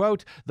said,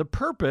 quote, "The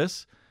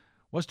purpose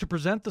was to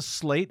present the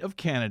slate of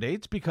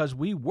candidates because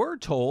we were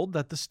told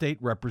that the state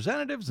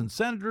representatives and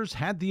senators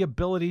had the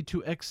ability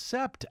to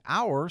accept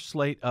our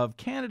slate of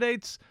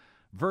candidates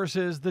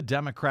versus the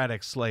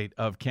Democratic slate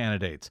of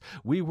candidates.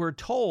 We were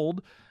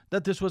told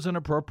that this was an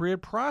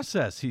appropriate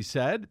process, he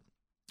said.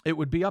 It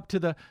would be up to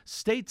the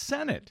state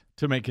Senate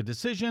to make a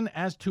decision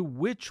as to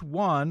which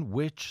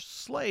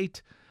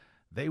slate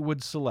they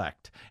would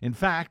select. In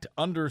fact,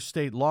 under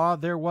state law,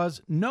 there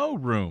was no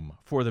room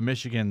for the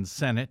Michigan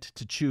Senate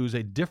to choose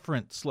a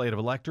different slate of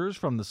electors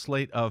from the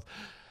slate of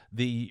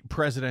the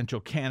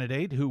presidential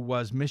candidate who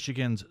was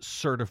Michigan's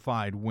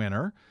certified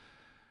winner.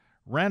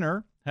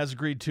 Renner has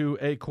agreed to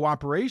a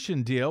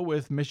cooperation deal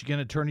with Michigan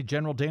Attorney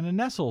General Dana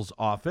Nessel's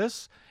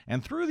office,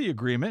 and through the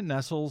agreement,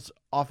 Nessel's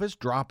office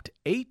dropped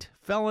 8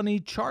 felony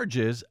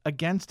charges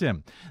against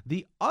him.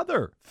 The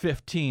other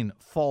 15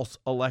 false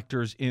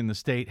electors in the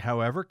state,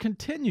 however,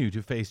 continue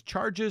to face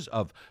charges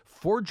of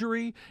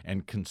forgery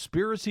and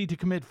conspiracy to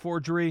commit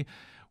forgery,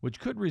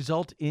 which could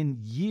result in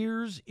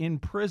years in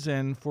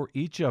prison for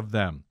each of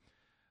them.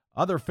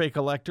 Other fake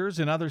electors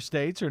in other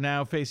states are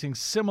now facing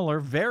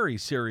similar, very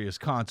serious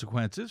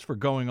consequences for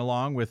going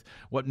along with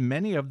what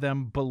many of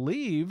them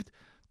believed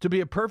to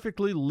be a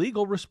perfectly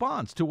legal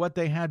response to what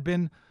they had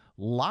been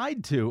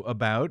lied to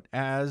about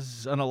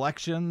as an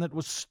election that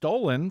was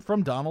stolen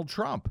from Donald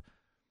Trump.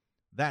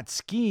 That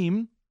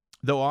scheme,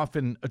 though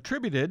often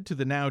attributed to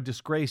the now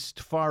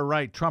disgraced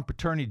far-right Trump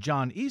attorney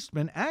John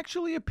Eastman,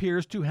 actually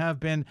appears to have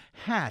been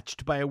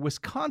hatched by a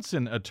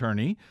Wisconsin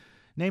attorney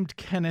named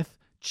Kenneth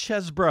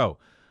Chesbrough,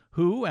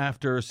 who,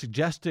 after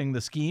suggesting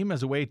the scheme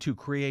as a way to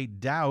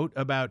create doubt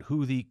about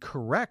who the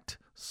correct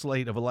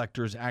slate of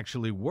electors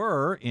actually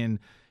were in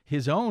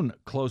his own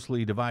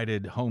closely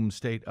divided home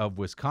state of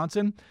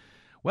Wisconsin,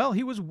 well,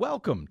 he was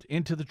welcomed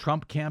into the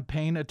Trump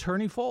campaign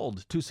attorney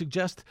fold to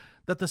suggest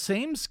that the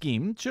same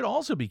scheme should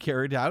also be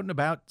carried out in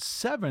about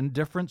 7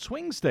 different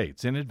swing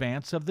states in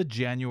advance of the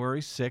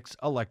January 6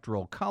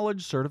 Electoral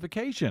College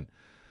certification.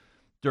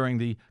 During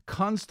the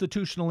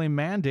constitutionally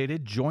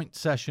mandated joint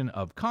session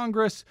of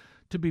Congress,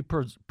 to be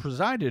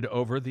presided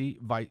over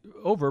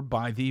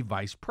by the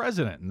vice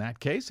president. In that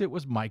case, it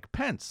was Mike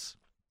Pence.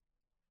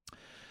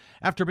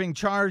 After being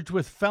charged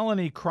with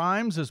felony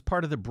crimes as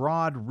part of the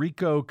broad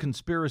RICO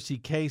conspiracy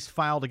case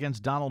filed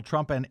against Donald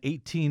Trump and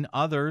 18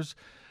 others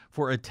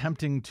for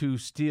attempting to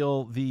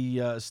steal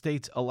the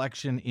state's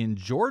election in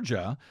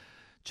Georgia,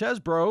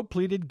 Chesbrough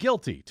pleaded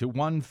guilty to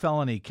 1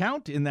 felony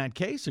count in that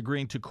case,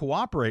 agreeing to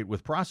cooperate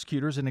with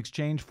prosecutors in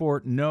exchange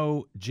for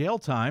no jail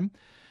time.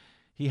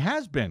 He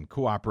has been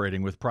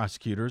cooperating with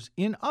prosecutors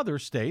in other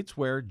states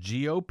where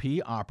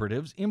GOP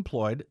operatives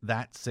employed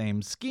that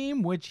same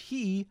scheme, which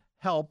he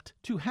helped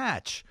to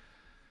hatch.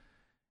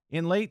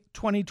 In late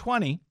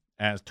 2020,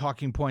 as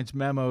Talking Points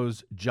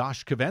Memo's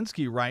Josh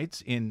Kovensky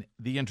writes in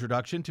the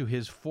introduction to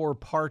his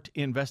 4-part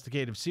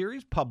investigative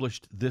series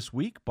published this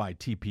week by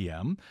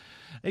TPM,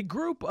 a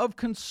group of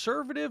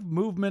conservative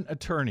movement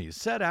attorneys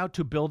set out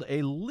to build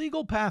a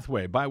legal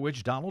pathway by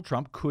which Donald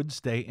Trump could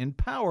stay in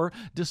power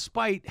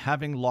despite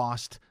having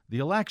lost the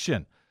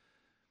election.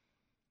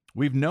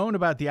 We've known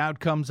about the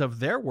outcomes of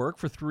their work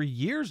for 3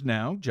 years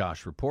now,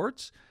 Josh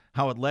reports,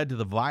 how it led to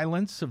the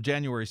violence of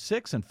January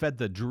 6 and fed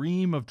the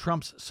dream of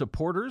Trump's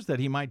supporters that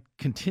he might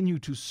continue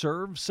to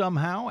serve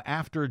somehow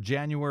after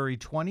January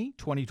 20,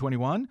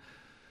 2021.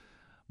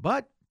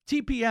 But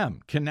TPM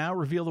can now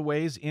reveal the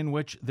ways in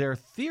which their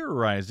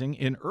theorizing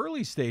in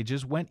early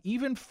stages went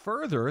even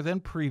further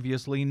than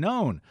previously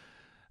known,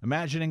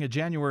 imagining a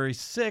January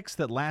 6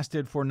 that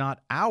lasted for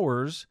not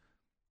hours,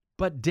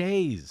 but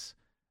days.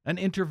 An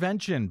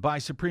intervention by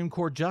Supreme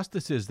Court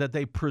justices that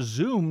they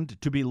presumed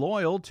to be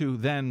loyal to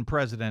then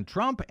President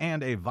Trump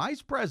and a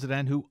vice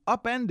president who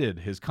upended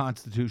his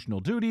constitutional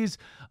duties,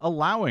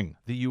 allowing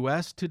the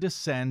U.S. to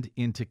descend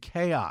into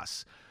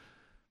chaos.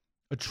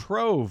 A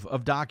trove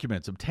of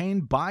documents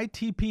obtained by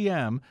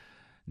TPM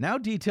now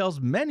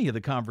details many of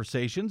the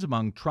conversations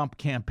among Trump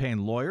campaign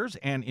lawyers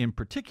and in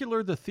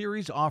particular the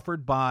theories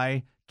offered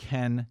by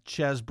Ken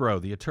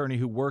Chesbrough, the attorney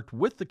who worked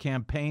with the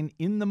campaign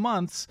in the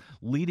months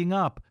leading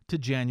up to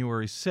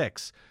January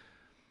 6.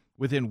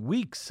 Within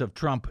weeks of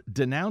Trump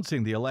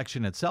denouncing the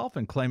election itself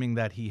and claiming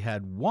that he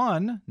had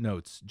won,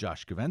 notes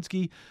Josh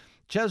Kovensky,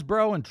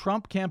 Chesbrough and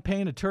Trump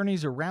campaign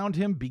attorneys around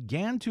him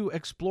began to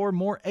explore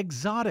more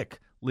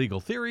exotic legal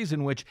theories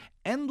in which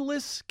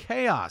endless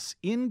chaos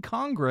in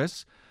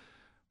Congress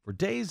for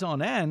days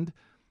on end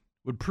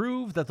would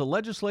prove that the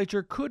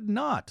legislature could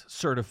not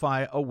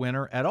certify a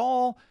winner at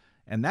all.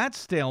 And that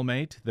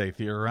stalemate, they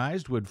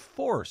theorized, would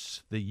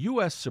force the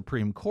U.S.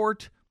 Supreme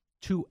Court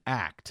to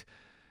act.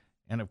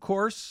 And of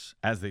course,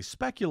 as they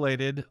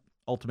speculated,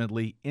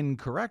 ultimately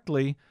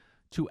incorrectly,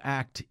 to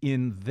act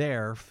in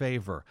their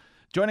favor.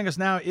 Joining us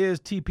now is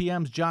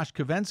TPM's Josh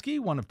Kovensky,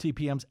 one of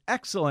TPM's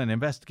excellent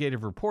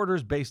investigative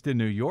reporters based in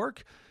New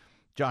York.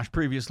 Josh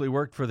previously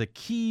worked for the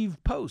Kyiv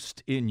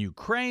Post in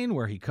Ukraine,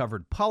 where he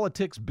covered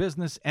politics,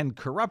 business, and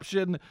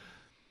corruption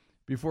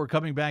before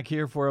coming back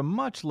here for a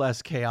much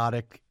less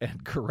chaotic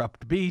and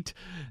corrupt beat.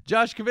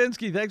 Josh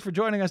Kovensky, thanks for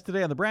joining us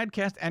today on the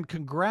BradCast, and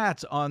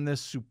congrats on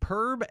this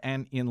superb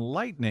and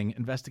enlightening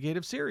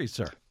investigative series,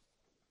 sir.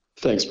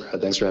 Thanks,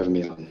 Brad. Thanks for having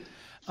me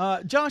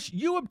on. Josh,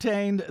 you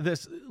obtained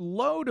this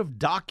load of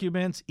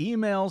documents,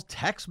 emails,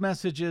 text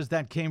messages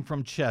that came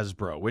from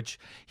Chesbro, which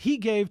he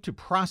gave to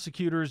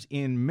prosecutors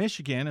in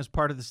Michigan as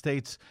part of the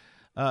state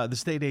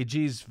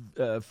AG's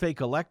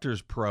fake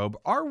electors probe.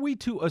 Are we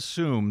to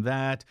assume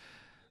that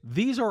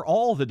these are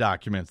all the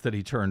documents that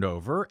he turned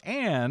over,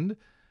 and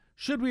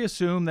should we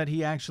assume that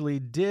he actually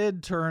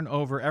did turn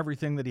over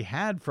everything that he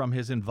had from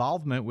his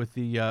involvement with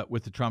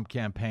the Trump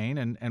campaign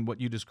and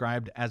what you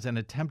described as an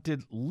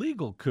attempted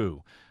legal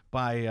coup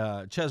by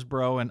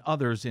Chesbro and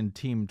others in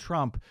Team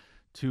Trump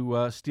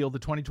to steal the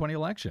 2020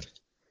 election?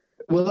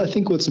 Well, I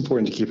think what's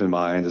important to keep in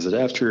mind is that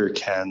after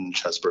Ken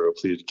Chesbro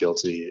pleaded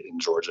guilty in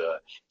Georgia,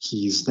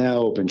 he's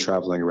now been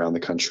traveling around the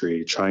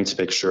country trying to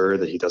make sure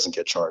that he doesn't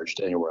get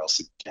charged anywhere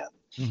else again.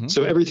 Mm-hmm.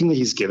 So everything that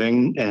he's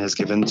giving and has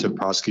given to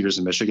prosecutors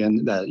in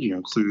Michigan, that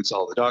includes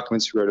all the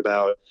documents he wrote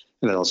about,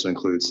 and that also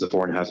includes the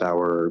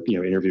 4.5-hour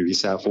interview he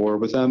sat for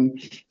with them.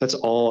 That's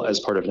all as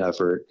part of an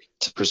effort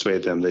to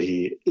persuade them that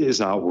he is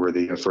not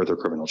worthy of further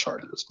criminal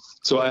charges.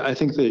 So I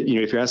think that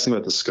if you're asking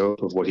about the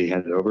scope of what he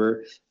handed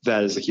over,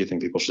 that is the key thing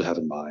people should have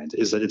in mind,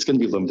 is that it's going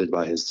to be limited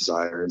by his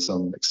desire in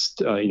some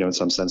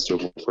sense to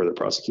avoid further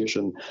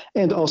prosecution,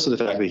 and also the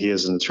fact that he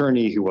is an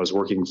attorney who was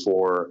working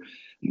for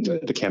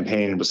the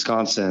campaign in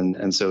Wisconsin,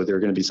 and so there are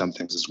going to be some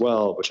things as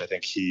well which I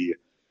think he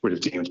would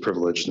have deemed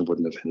privileged and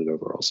wouldn't have handed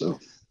over also.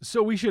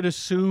 So we should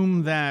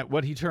assume that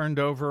what he turned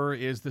over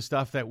is the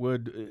stuff that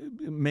would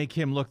make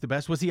him look the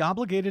best. Was he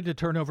obligated to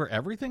turn over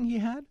everything he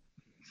had?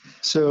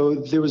 So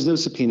there was no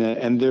subpoena,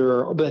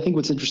 but I think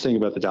what's interesting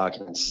about the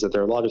documents is that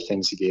there are a lot of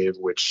things he gave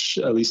which,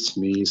 at least to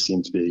me,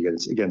 seem to be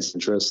against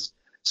interest.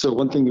 So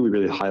one thing that we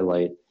really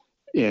highlight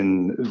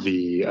in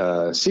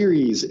the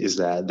series is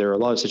that there are a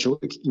lot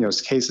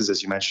of cases,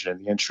 as you mentioned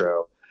in the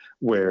intro,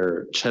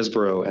 where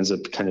Chesbro ends up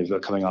kind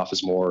of coming off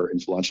as more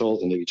influential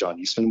than maybe John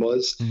Eastman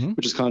was, mm-hmm.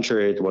 which is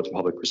contrary to what the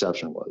public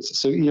perception was.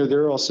 So,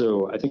 there are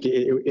also, I think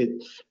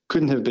it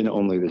couldn't have been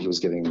only that he was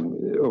giving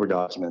over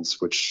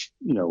documents which,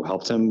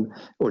 helped him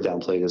or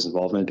downplayed his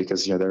involvement,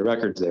 because, there are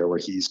records there where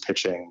he's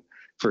pitching,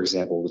 for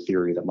example, the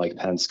theory that Mike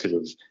Pence could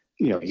have,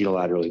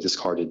 unilaterally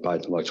discarded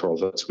Biden electoral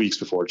votes weeks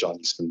before John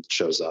Eastman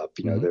shows up.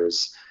 Mm-hmm.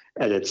 There's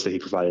edits that he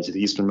provided to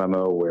the Eastman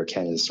memo where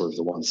Ken is sort of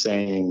the one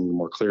saying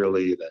more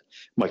clearly that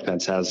Mike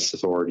Pence has this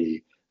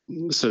authority.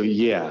 So,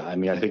 yeah,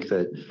 I think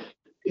that,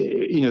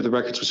 the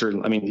records were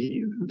certain.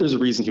 There's a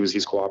reason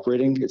he's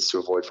cooperating. It's to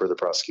avoid further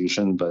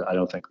prosecution, but I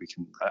don't think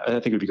I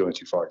think it would be going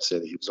too far to say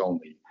that he was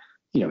only,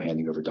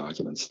 handing over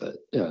documents that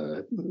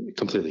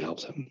completely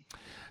helped him.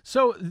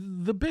 So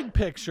the big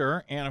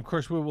picture, and of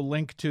course we will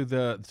link to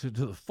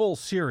the full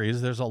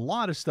series. There's a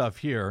lot of stuff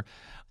here,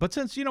 but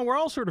since we're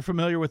all sort of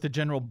familiar with the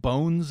general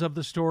bones of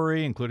the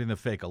story, including the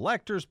fake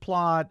electors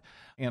plot,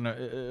 and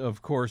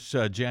of course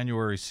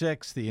January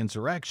 6th, the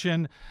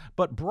insurrection.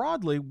 But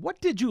broadly,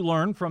 what did you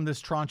learn from this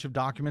tranche of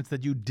documents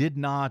that you did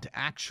not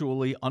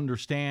actually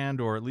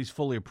understand or at least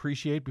fully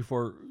appreciate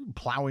before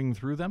plowing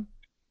through them?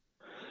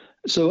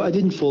 So I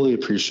didn't fully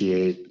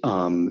appreciate,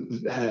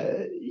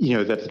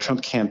 that the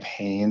Trump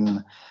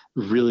campaign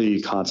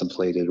really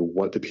contemplated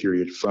what the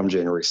period from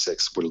January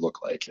 6th would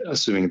look like,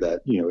 assuming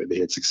that, they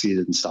had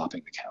succeeded in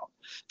stopping the count.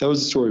 That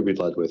was the story we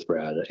led with,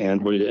 Brad.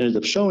 And what it ended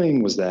up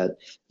showing was that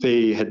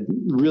they had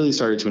really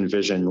started to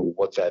envision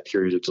what that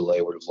period of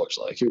delay would have looked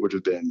like. It would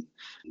have been,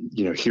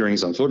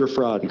 hearings on voter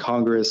fraud in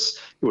Congress.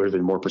 It would have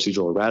been more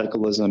procedural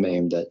radicalism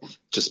aimed at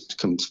just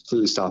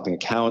completely stopping a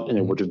count. And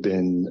it would have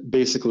been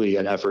basically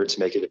an effort to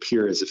make it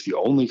appear as if the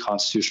only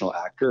constitutional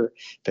actor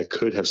that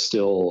could have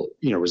still,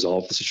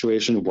 resolved the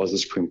situation was the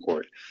Supreme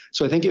Court.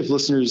 So I think if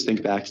listeners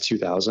think back to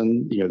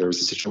 2000, there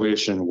was a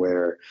situation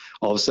where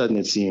all of a sudden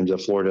it seemed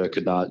that Florida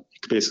could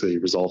basically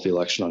resolve the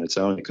election on its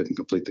own. It couldn't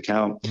complete the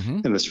count.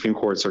 Mm-hmm. And the Supreme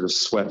Court sort of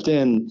swept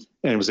in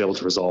and was able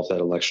to resolve that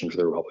election for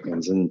the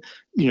Republicans. And,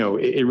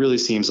 it really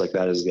seems like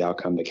that is the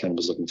outcome that Ken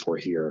was looking for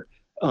here.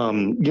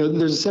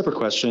 There's a separate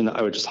question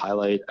I would just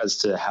highlight as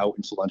to how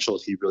influential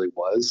he really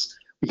was.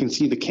 We can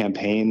see the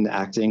campaign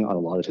acting on a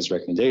lot of his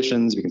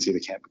recommendations. We can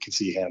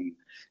see him,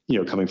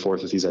 coming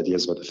forth with these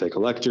ideas about the fake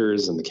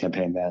electors, and the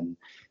campaign then,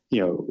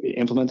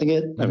 implementing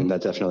it. Mm-hmm. I mean,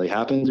 that definitely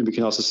happened. And we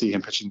can also see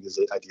him pitching these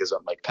ideas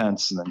about Mike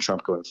Pence and then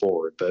Trump going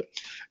forward. But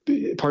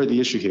part of the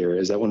issue here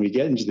is that when we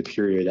get into the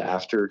period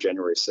after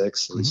January 6th, at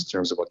mm-hmm. least in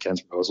terms of what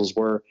Ken's proposals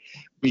were,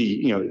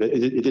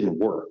 it didn't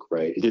work,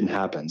 right? It didn't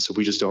happen. So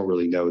we just don't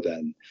really know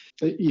then,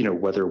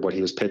 whether what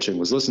he was pitching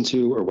was listened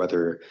to, or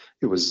whether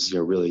it was,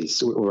 or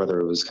whether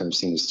it was kind of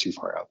seen as too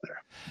far out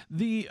there.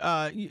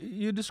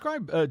 You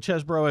describe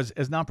Chesbro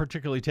as not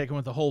particularly taken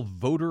with the whole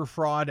voter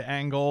fraud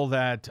angle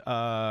that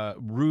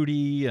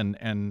Rudy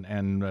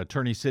and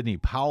Attorney Sidney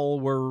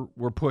Powell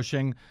were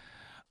pushing.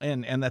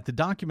 and that the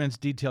documents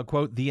detail,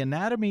 quote, the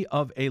anatomy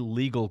of a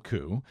legal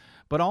coup,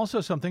 but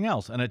also something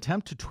else, an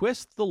attempt to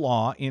twist the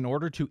law in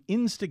order to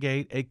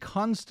instigate a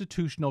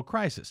constitutional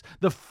crisis.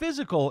 The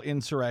physical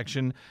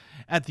insurrection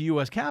at the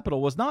U.S.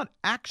 Capitol was not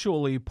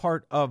actually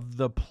part of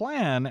the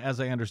plan, as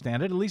I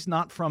understand it, at least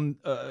not from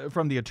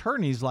the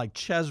attorneys like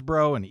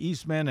Chesbrough and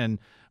Eastman and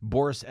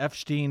Boris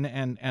Epstein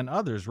and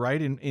others,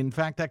 right? In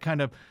fact, that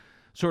kind of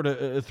sort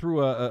of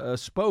threw a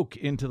spoke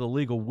into the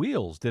legal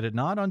wheels, did it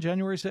not, on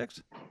January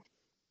 6th?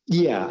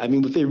 Yeah, I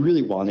mean, what they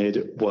really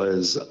wanted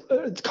was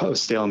a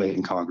stalemate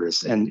in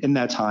Congress. And in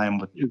that time,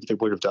 what they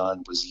would have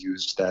done was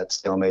used that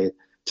stalemate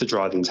to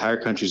draw the entire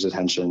country's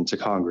attention to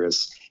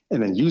Congress,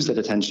 and then use that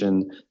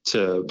attention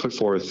to put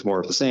forth more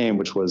of the same,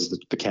 which was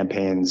the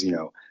campaign's,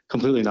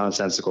 completely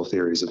nonsensical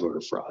theories of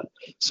voter fraud.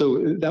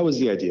 So that was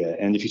the idea.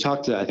 And if you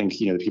talk to, I think,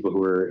 the people who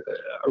were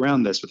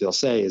around this, what they'll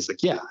say is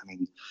like, yeah, I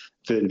mean,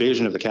 the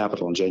invasion of the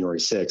Capitol on January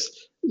 6th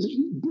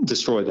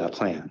destroyed that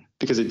plan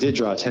because it did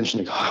draw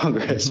attention to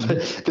Congress.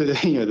 But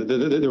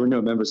there were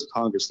no members of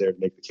Congress there to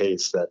make the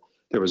case that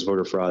there was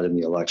voter fraud in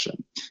the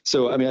election.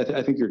 So, I mean,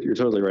 I think you're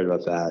totally right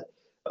about that.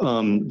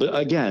 But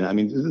again, I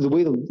mean, the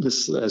way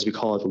this, as we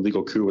call it, the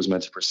legal coup was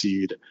meant to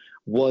proceed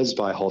was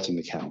by halting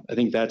the count. I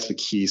think that's the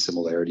key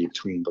similarity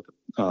between what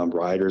the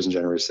rioters in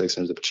January 6th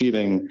ended up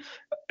achieving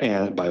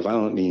and by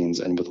violent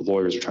means, and what the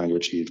lawyers are trying to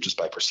achieve just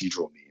by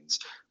procedural means,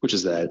 which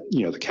is that,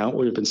 the count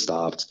would have been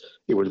stopped.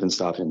 It would have been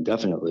stopped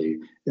indefinitely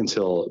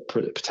until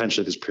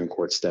potentially the Supreme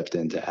Court stepped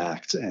in to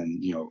act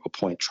and,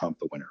 appoint Trump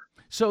the winner.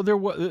 So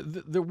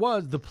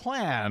the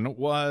plan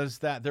was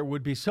that there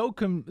would be so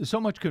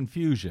much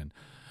confusion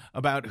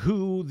about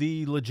who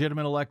the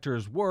legitimate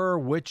electors were,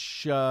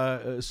 which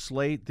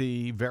slate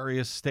the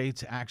various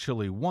states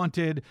actually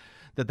wanted,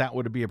 that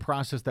would be a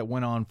process that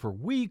went on for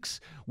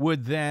weeks,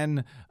 would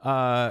then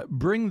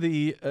bring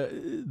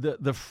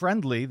the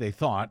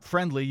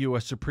friendly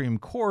U.S. Supreme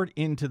Court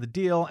into the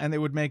deal, and they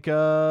would make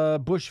a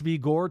Bush v.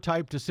 Gore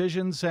type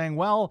decision saying,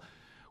 well,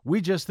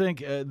 we just think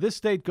this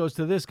state goes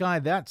to this guy,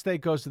 that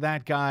state goes to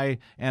that guy,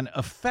 and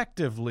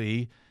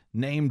effectively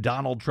name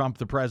Donald Trump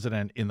the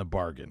president in the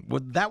bargain.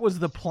 Well, that was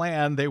the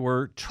plan they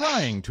were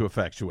trying to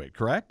effectuate,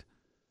 correct?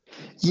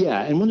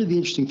 Yeah, and one of the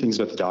interesting things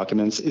about the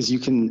documents is you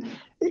can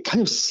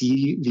kind of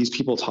see these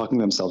people talking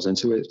themselves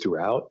into it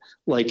throughout.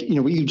 Like,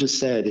 what you just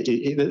said,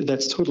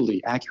 that's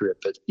totally accurate,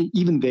 but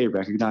even they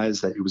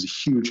recognize that it was a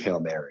huge Hail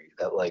Mary,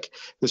 that like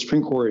the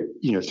Supreme Court,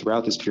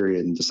 throughout this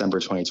period in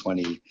December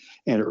 2020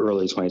 and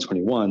early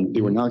 2021,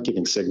 they were not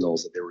giving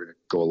signals that they were going to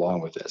go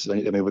along with this. I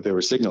mean, what they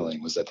were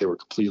signaling was that they were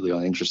completely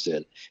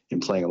uninterested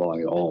in playing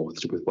along at all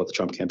with what the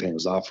Trump campaign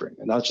was offering.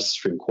 And not just the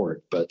Supreme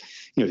Court, but,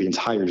 the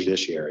entire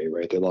judiciary,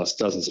 right? They lost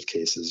dozens of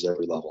cases at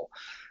every level.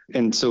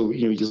 And so,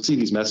 you'll see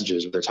these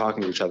messages where they're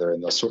talking to each other,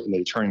 and the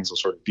attorneys will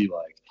sort of be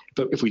like,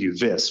 but if we do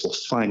this, we'll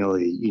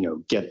finally,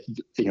 get,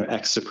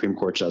 X Supreme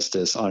Court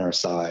justice on our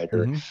side,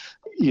 or,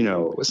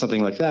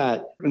 something like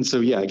that. And so,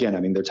 yeah, again,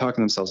 I mean, they're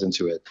talking themselves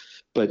into it,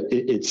 but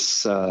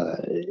it's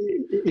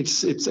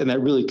and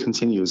that really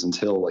continues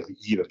until like the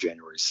eve of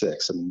January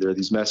 6th. I mean, there are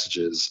these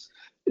messages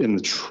in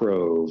the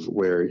trove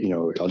where,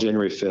 on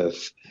January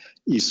 5th,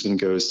 Eastman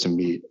goes to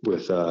meet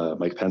with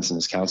Mike Pence and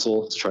his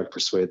counsel to try to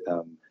persuade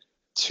them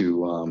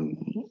to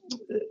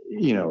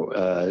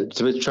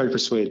try to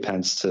persuade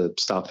Pence to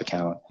stop the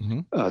count,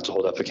 to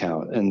hold up the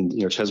count. And,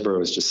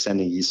 Chesbrough is just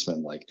sending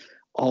Eastman like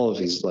all of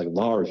these like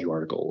law review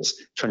articles,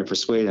 trying to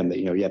persuade him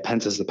that,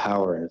 Pence has the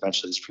power and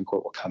eventually the Supreme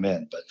Court will come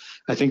in. But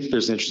I think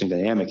there's an interesting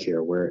dynamic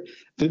here where,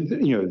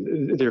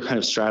 they're kind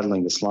of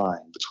straddling this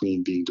line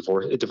between being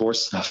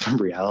divorced enough from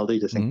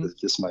reality to think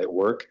that this might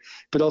work,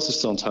 but also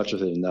still in touch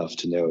with it enough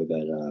to know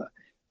that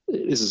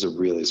this is a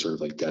really sort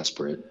of like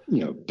desperate,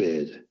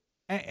 bid.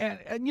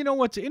 And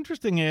what's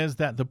interesting is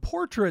that the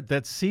portrait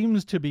that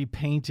seems to be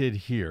painted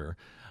here,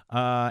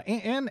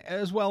 and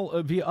as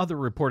well via other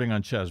reporting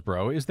on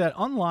Chesbrough, is that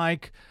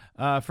unlike,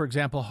 for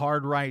example,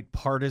 hard-right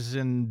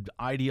partisan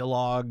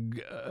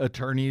ideologue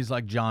attorneys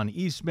like John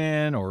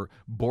Eastman or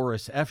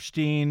Boris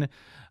Epstein,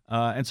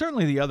 and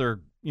certainly the other,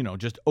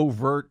 just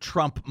overt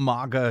Trump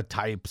MAGA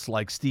types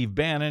like Steve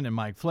Bannon and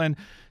Mike Flynn,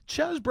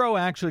 Chesbrough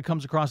actually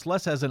comes across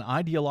less as an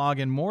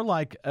ideologue and more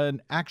like an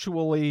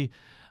actually,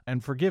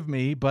 and forgive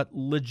me, but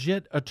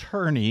legit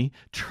attorney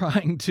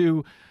trying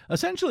to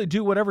essentially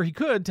do whatever he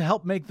could to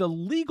help make the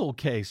legal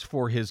case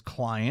for his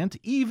client,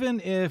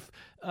 even if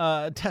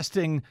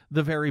testing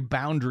the very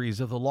boundaries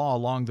of the law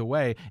along the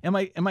way. Am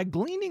I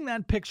gleaning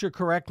that picture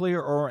correctly,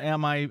 or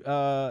am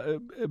I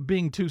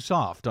being too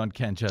soft on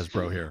Ken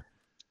Chesbrough here?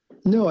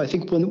 No, I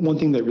think one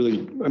thing that really,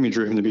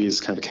 drew him to be his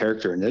kind of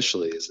character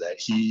initially is that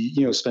he,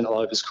 spent a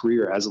lot of his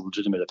career as a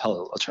legitimate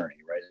appellate attorney,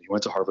 right? And he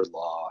went to Harvard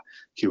Law.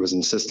 He was an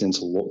assistant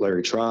to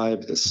Larry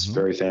Tribe, this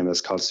very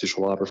famous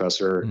constitutional law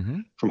professor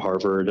from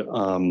Harvard.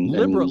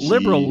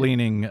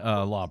 Liberal-leaning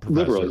law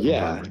professor. Liberal,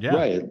 yeah,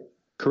 right.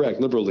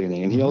 Correct, liberal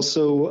leaning. And he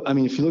also, I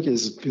mean, if you look at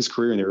his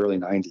career in the early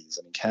 90s,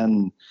 I mean,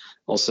 Ken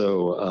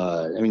also,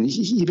 I mean,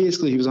 he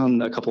basically, he was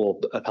on a couple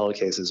appellate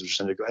cases,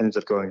 which ended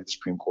up going to the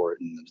Supreme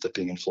Court and ended up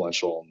being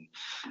influential in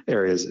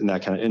areas in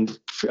that kind of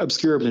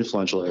obscure but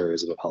influential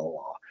areas of appellate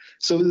law.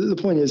 So the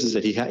point is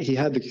that he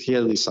had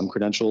at least some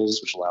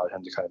credentials, which allowed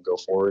him to kind of go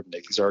forward and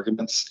make these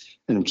arguments,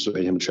 and which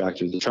made him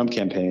attractive to the Trump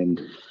campaign.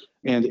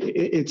 And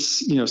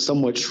it's,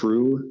 somewhat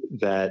true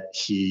that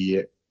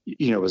he,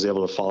 was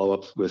able to follow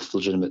up with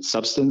legitimate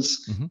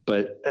substance. Mm-hmm.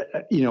 But,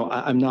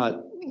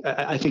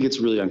 I think it's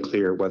really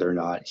unclear whether or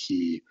not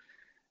he,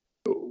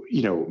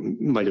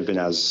 might have been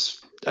as,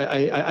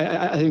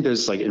 I think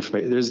there's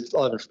there's a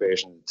lot of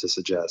information to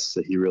suggest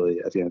that he really,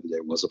 at the end of the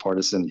day, was a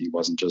partisan. He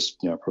wasn't just,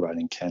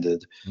 providing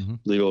candid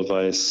legal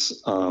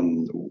advice.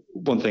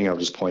 One thing I'll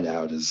just point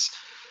out is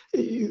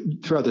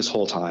throughout this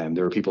whole time,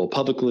 there were people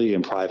publicly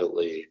and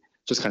privately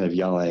just kind of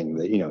yelling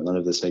that, none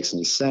of this makes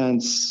any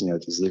sense.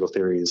 These legal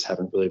theories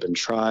haven't really been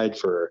tried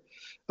for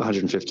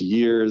 150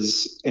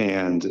 years.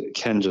 And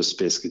Ken just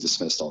basically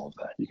dismissed all of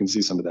that. You can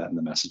see some of that in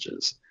the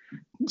messages.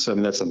 So, I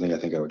mean, that's something I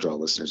think I would draw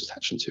listeners'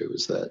 attention to,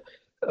 is that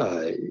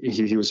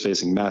he was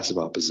facing massive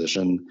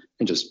opposition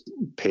and just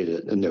paid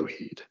it no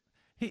heed.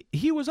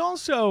 He was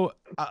also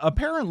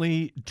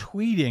apparently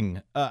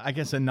tweeting, I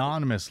guess,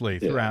 anonymously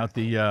throughout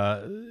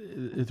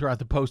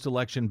the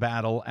post-election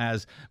battle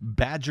as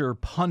Badger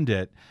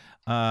Pundit.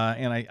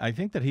 And I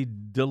think that he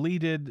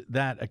deleted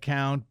that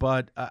account,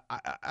 but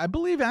I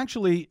believe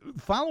actually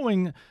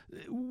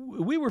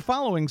we were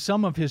following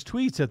some of his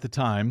tweets at the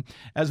time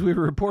as we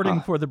were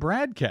reporting for the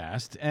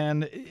BradCast.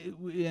 And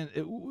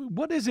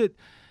what is it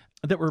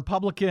that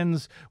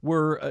Republicans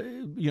were,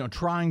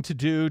 trying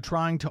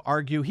to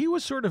argue? He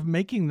was sort of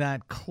making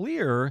that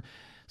clear,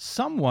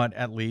 somewhat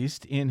at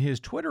least, in his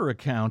Twitter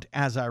account,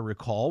 as I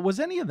recall. Was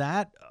any of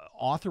that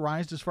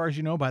authorized, as far as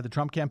you know, by the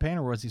Trump campaign,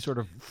 or was he sort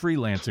of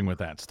freelancing with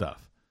that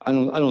stuff? I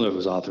don't know if it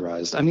was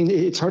authorized. I mean,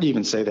 it's hard to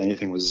even say that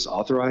anything was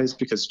authorized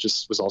because it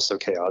just was all so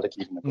chaotic,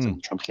 even within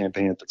the Trump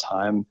campaign at the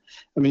time.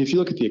 I mean, if you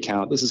look at the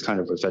account, this is kind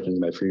of what fed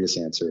into my previous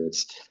answer.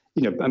 It's,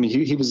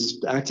 he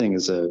was acting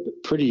as a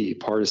pretty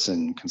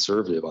partisan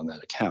conservative on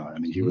that account. I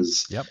mean, he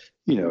was,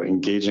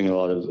 engaging in a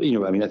lot of,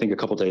 I think a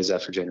couple of days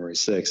after January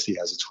 6th, he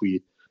has a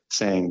tweet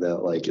saying that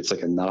it's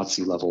like a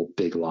Nazi level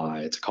big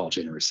lie to call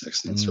January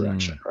 6th an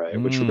insurrection, right?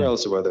 Which,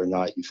 regardless of whether or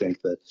not you think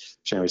that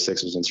January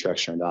 6th was an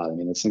insurrection or not, I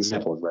mean, it's an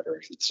example of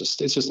rhetoric. It's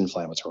just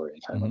inflammatory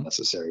and kind of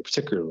unnecessary,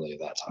 particularly at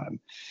that time.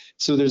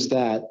 So there's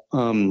that.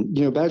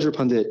 Badger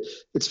Pundit,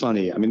 it's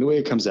funny. I mean, the way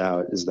it comes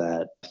out is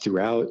that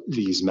throughout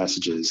these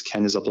messages,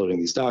 Ken is uploading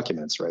these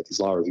documents, right?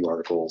 These law review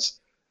articles.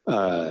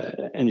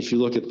 And if you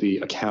look at the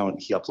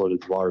account, he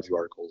uploaded the law review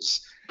articles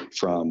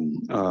from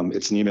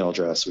it's an email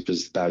address, which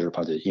is the Badger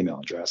Pundit email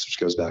address, which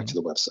goes back to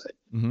the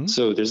website.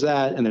 So there's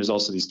that, and there's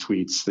also these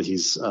tweets that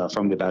he's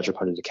from the Badger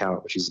Pundit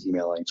account, which he's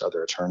emailing to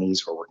other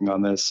attorneys who are working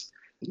on this.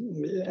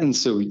 And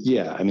so,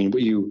 I mean,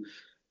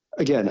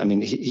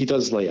 he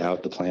does lay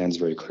out the plans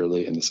very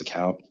clearly in this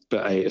account.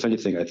 But if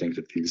anything, I think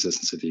that the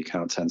existence of the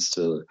account tends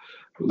to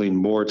lean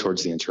more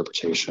towards the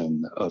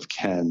interpretation of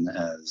Ken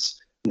as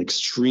an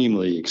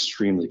extremely,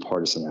 extremely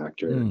partisan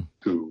actor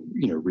who,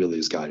 really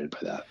is guided by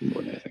that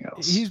more than anything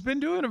else. He's been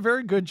doing a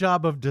very good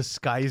job of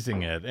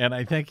disguising it. And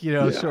I think,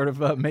 sort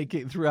of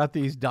making throughout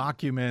these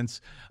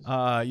documents,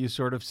 you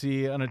sort of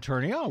see an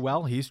attorney,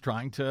 he's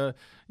trying to,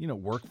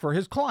 work for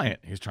his client.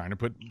 He's trying to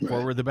put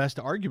forward the best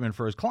argument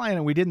for his client.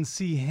 And we didn't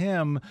see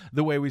him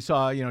the way we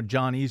saw,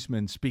 John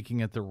Eastman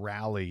speaking at the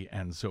rally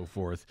and so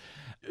forth.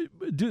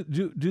 Do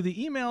the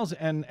emails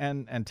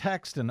and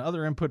text and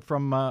other input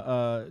from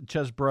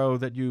Chesbro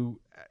that you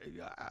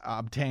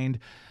obtained,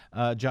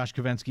 Josh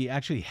Kovensky,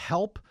 actually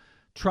help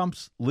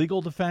Trump's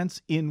legal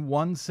defense in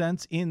one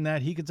sense, in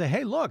that he could say,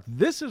 hey, look,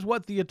 this is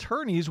what the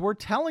attorneys were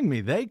telling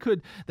me.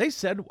 They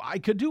said I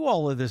could do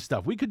all of this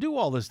stuff. We could do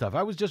all this stuff.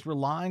 I was just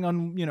relying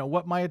on,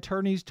 what my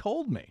attorneys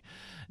told me.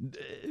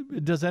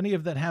 Does any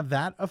of that have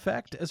that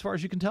effect as far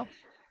as you can tell?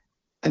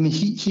 I mean,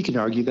 he can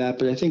argue that,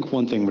 but I think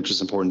one thing which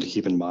is important to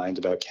keep in mind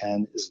about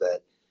Ken is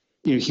that,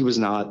 he was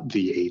not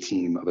the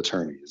A-team of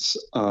attorneys.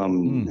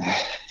 The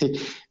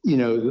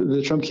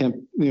Trump camp,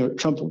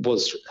 Trump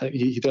was,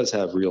 he does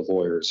have real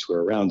lawyers who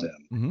are around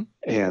him.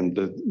 And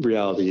the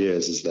reality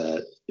is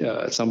that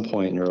at some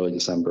point in early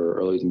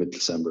to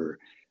mid-December,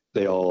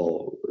 they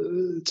all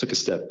took a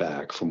step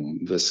back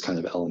from this kind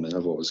of element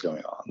of what was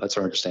going on. That's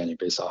our understanding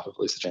based off of at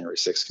least the January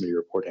 6th committee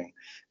reporting.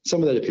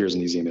 Some of that appears in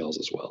these emails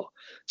as well.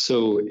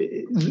 So,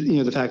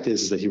 the fact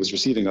is that he was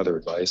receiving other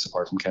advice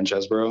apart from Ken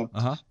Chesbro.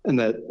 And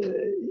that,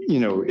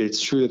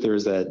 it's true that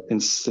there's that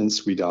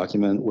instance we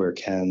document where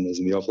Ken is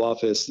in the Oval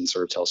Office and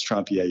sort of tells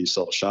Trump, you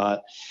still have a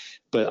shot.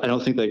 But I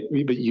don't think that,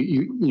 but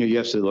you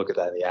have to look at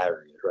that in the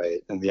aggregate, right?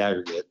 And the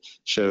aggregate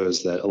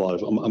shows that a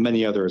lot of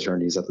many other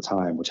attorneys at the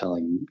time were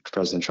telling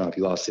President Trump,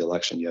 you lost the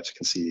election, you have to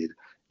concede.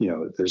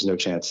 There's no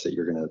chance that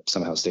you're going to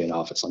somehow stay in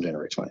office on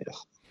January 20th.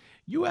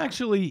 You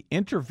actually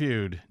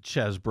interviewed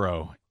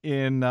Chesbro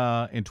in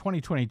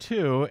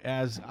 2022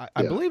 as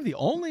I believe the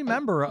only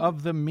member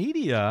of the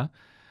media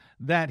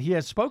that he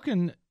has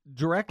spoken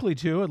directly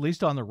to, at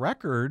least on the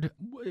record.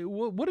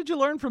 What did you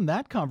learn from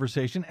that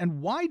conversation?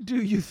 And why do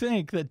you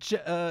think that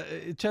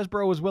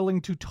Chesbro was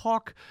willing to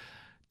talk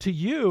to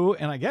you,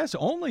 and I guess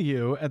only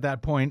you, at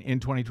that point in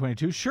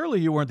 2022? Surely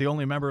you weren't the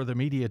only member of the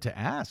media to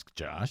ask,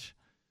 Josh.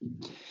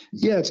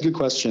 Yeah, it's a good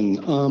question.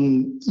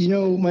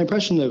 My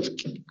impression of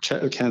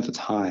Ken at the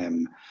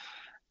time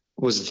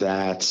was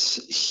that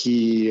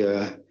he,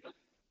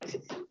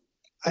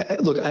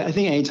 I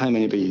think anytime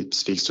anybody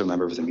speaks to a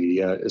member of the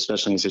media,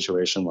 especially in a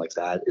situation like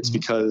that, it's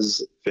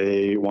because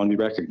they want to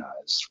be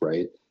recognized,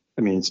 right?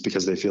 I mean, it's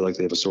because they feel like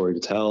they have a story to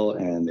tell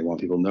and they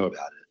want people to know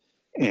about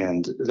it.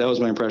 And that was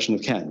my impression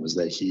of Ken, was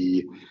that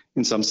he,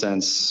 in some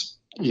sense,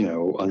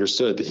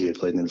 understood that he had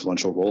played an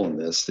influential role in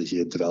this, that he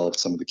had developed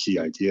some of the key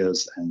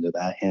ideas that ended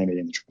up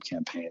animating the Trump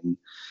campaign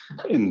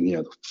in,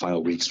 the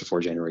final weeks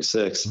before January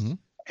 6th. Mm-hmm.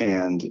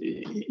 And,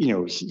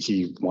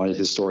 he wanted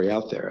his story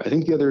out there. I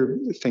think the other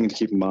thing to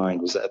keep in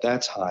mind was that at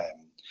that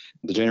time,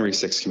 the January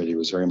 6th committee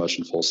was very much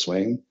in full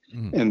swing,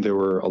 and there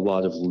were a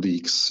lot of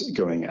leaks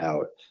going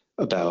out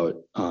about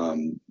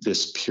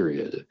this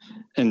period.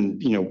 And,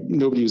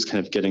 nobody was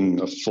kind of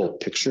getting a full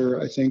picture,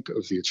 I think,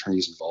 of the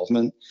attorney's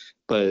involvement.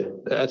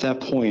 But at that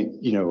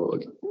point,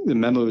 the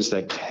memos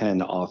that Ken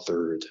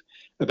authored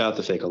about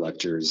the fake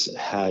electors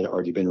had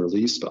already been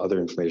released, but other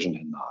information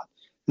had not.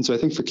 And so I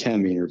think for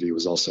Ken, the interview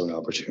was also an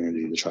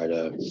opportunity to try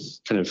to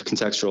kind of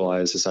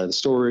contextualize his side of the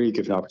story,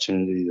 give an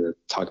opportunity to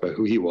talk about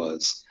who he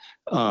was.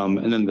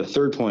 And then the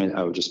third point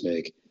I would just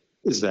make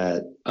is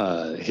that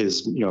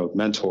his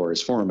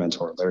former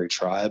mentor, Larry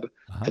Tribe,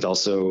 had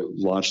also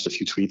launched a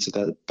few tweets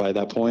by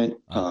that point,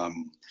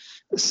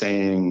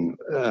 saying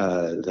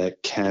that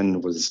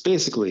Ken was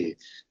basically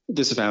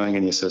disavowing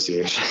any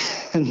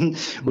association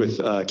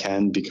with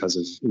Ken because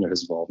of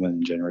his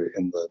involvement in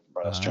the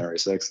run-up to January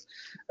 6th.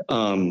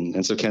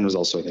 And so Ken was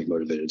also, I think,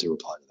 motivated to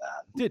reply to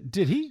that.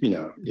 Did he?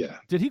 Yeah.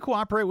 Did he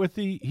cooperate with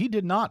he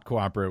did not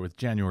cooperate with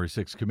January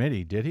 6th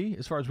committee, did he,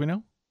 as far as we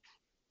know?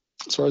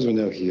 As far as we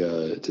know, he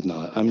did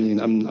not. I mean,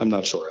 I'm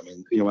not sure. I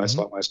mean, when I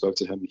spoke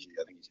to him,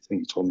 I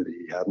think he told me that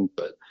he hadn't.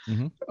 But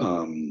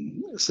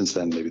since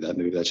then, maybe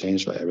that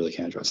changed. But I really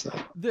can't address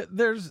that.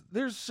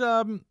 There's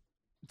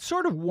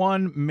sort of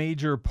one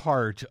major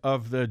part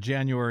of the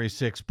January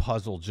 6th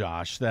puzzle,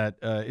 Josh, that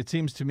it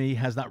seems to me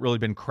has not really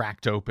been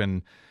cracked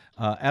open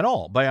at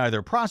all by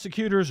either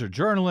prosecutors or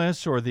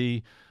journalists or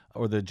the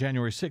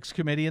January 6th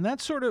committee, and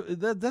that's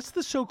that's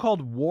the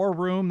so-called war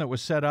room that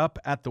was set up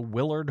at the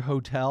Willard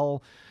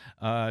Hotel,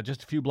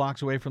 just a few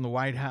blocks away from the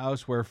White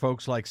House, where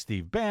folks like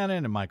Steve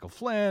Bannon and Michael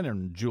Flynn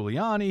and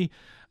Giuliani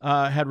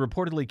had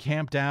reportedly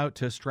camped out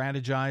to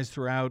strategize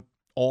throughout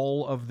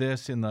all of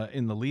this in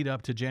the lead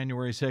up to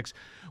January 6th.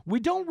 We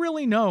don't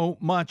really know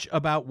much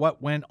about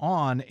what went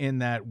on in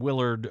that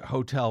Willard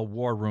Hotel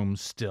war room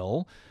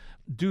still.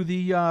 Do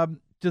the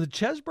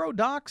Chesbro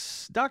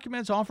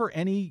documents offer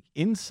any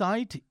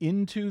insight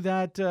into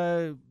that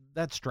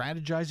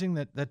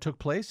strategizing that took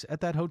place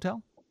at that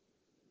hotel?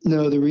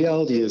 No, the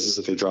reality is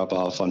that they drop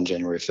off on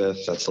January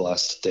 5th. That's the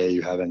last day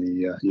you have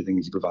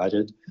anything he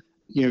provided.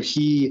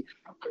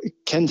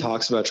 Ken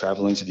talks about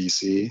traveling to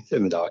DC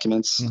in the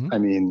documents. I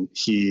mean,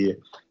 he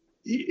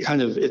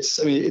kind of, it's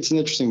an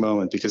interesting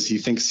moment because he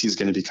thinks he's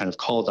going to be kind of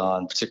called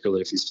on,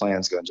 particularly if these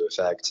plans go into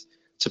effect,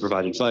 to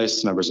provide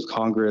advice to members of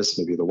Congress,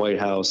 maybe the White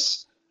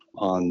House,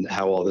 on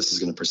how all this is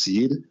going to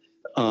proceed.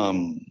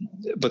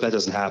 But that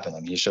doesn't happen.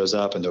 I mean, he shows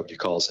up and nobody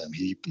calls him.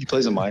 He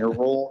plays a minor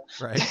role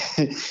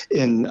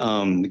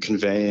in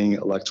conveying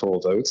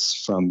electoral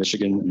votes from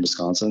Michigan and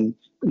Wisconsin,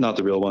 not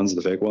the real ones,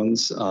 the fake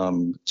ones,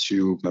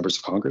 to members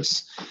of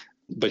Congress.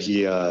 But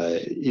he,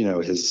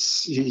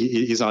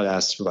 he's not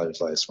asked to provide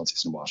advice once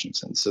he's in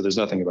Washington. So there's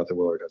nothing about the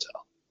Willard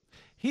Hotel.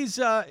 He's.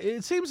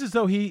 It seems as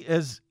though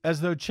as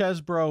though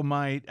Chesbro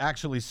might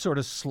actually sort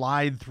of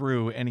slide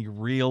through any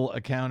real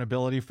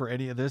accountability for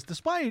any of this,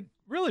 despite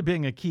really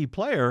being a key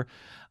player.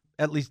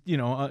 At least,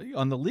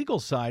 on the legal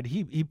side,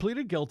 he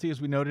pleaded guilty,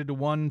 as we noted, to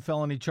one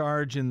felony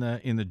charge in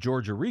the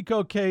Georgia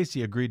RICO case.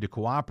 He agreed to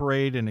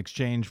cooperate in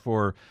exchange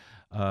for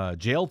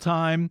jail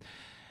time.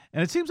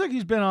 And it seems like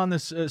he's been on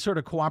this sort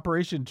of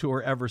cooperation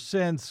tour ever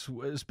since,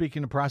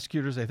 speaking to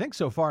prosecutors, I think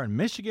so far in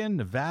Michigan,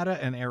 Nevada,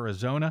 and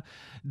Arizona.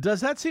 Does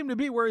that seem to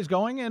be where he's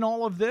going in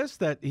all of this,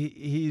 that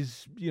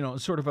he's,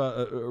 sort of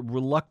a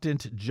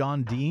reluctant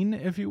John Dean,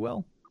 if you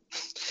will?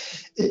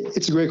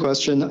 It's a great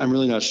question. I'm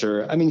really not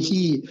sure. I mean,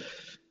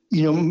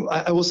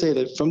 I will say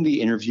that from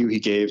the interview he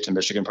gave to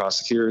Michigan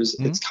prosecutors,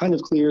 it's kind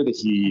of clear that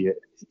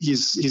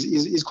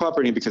he's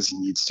cooperating because he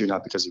needs to,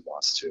 not because he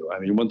wants to. I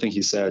mean, one thing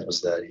he said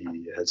was that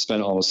he had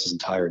spent almost his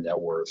entire net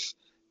worth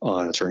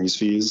on attorney's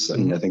fees. I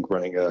mean, I think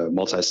running a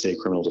multi-state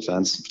criminal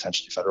defense,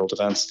 potentially federal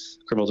defense,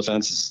 criminal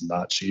defense is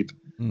not cheap.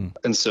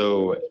 And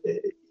so,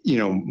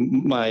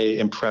 my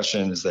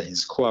impression is that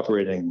he's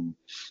cooperating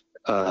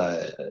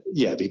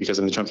because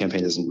the Trump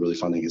campaign isn't really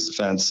funding his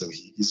defense, so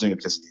he's doing it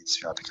because he needs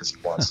to, not because he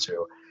wants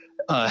to.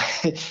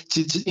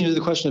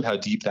 The question of how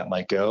deep that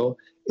might go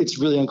it's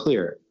really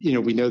unclear.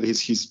 We know that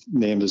he's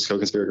named as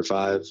co-conspirator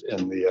 5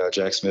 in the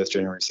Jack Smith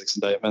January 6th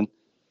indictment.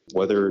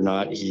 Whether or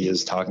not he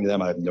is talking to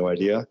them, I have no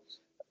idea.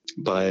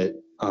 But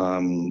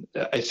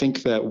I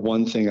think that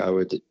one thing I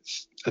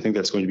think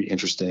that's going to be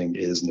interesting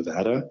is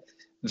Nevada.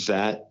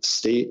 That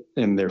state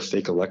and their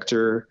fake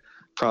elector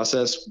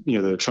process,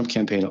 the Trump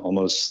campaign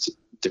almost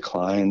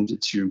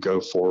declined to go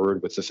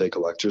forward with the fake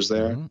electors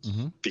there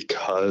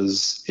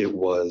because it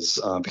was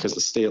because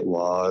the state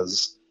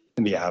laws,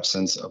 in the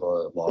absence of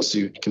a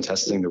lawsuit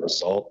contesting the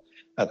result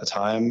at the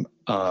time,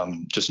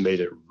 just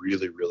made it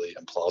really, really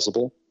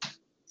implausible.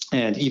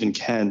 And even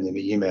Ken in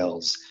the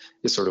emails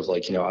is sort of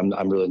like,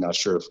 I'm really not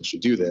sure if we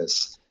should do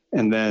this.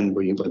 And then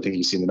I think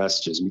you see in the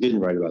messages, and we didn't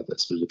write about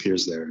this, but it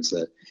appears there, is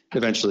that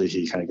eventually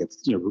he kind of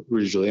gets,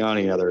 Rudy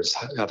Giuliani and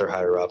other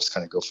higher ups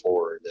kind of go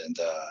forward and,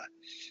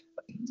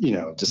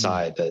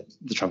 decide that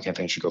the Trump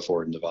campaign should go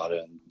forward in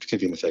Nevada and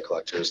convene the fake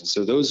electors. And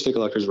so those fake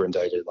electors were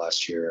indicted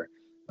last year,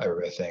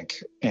 I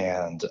think.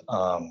 And,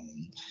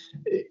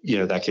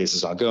 that case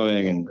is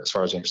ongoing. And as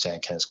far as I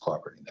understand, Ken is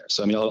cooperating there.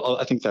 So,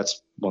 I think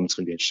that's one that's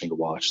going to be interesting to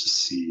watch to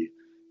see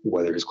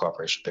whether his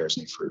cooperation bears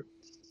any fruit.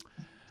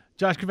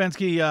 Josh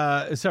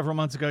Kovensky, several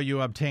months ago,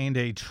 you obtained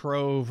a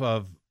trove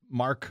of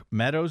Mark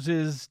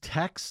Meadows'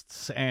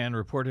 texts and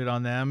reported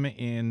on them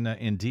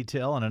in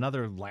detail in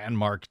another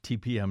landmark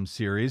TPM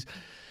series.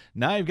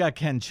 Now you've got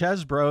Ken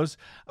Chesebro's.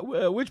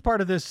 Which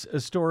part of this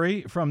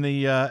story from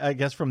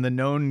the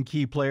known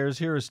key players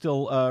here is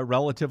still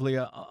relatively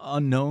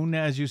unknown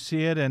as you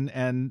see it,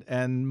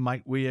 and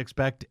might we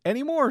expect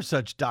any more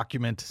such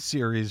document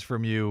series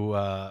from you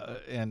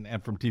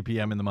and from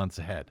TPM in the months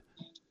ahead?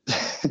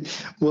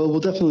 Well, we'll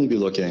definitely be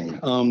looking.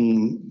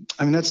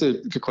 That's a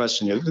good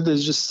question.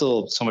 There's just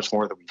still so much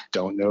more that we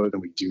don't know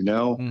than we do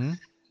know. Mm-hmm.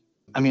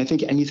 I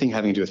think anything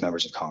having to do with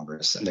members of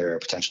Congress and their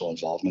potential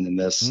involvement in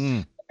this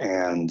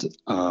and,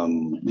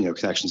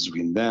 connections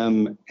between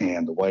them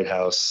and the White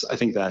House, I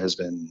think that has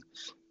been,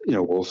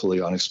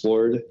 woefully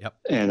unexplored. Yep.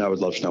 And I would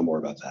love to know more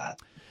about that.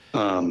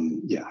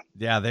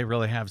 Yeah, they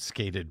really have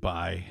skated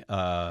by,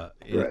 right.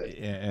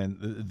 And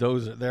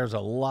there's a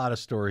lot of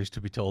stories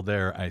to be told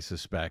there, I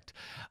suspect.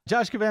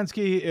 Josh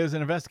Kovensky is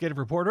an investigative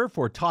reporter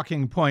for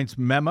Talking Points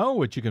Memo,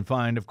 which you can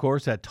find, of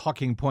course, at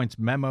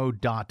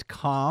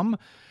talkingpointsmemo.com.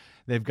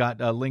 They've got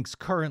links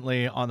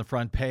currently on the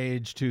front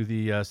page to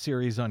the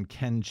series on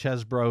Ken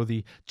Chesebro,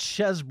 the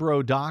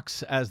Chesebro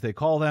docs, as they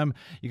call them.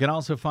 You can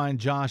also find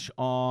Josh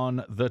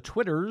on the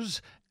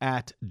Twitters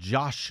at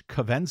Josh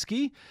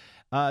Kovensky.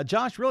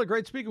 Josh, really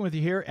great speaking with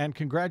you here, and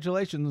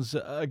congratulations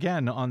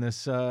again on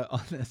this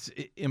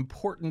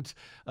important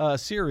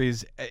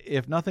series,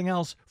 if nothing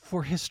else,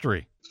 for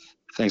history.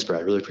 Thanks,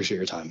 Brad. Really appreciate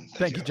your time.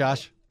 Thank you,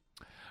 Josh.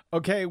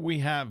 Okay, we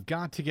have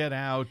got to get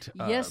out.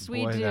 Yes,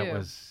 we do. That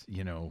was,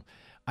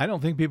 I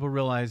don't think people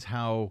realize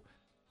how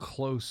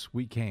close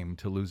we came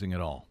to losing it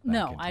all.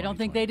 No, I don't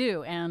think they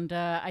do. And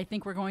I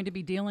think we're going to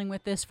be dealing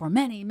with this for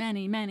many,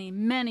 many, many,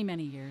 many,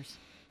 many years.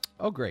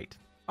 Oh, great.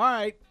 All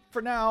right.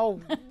 For now,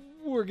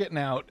 we're getting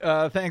out.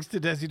 Thanks to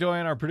Desi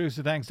Doyen, our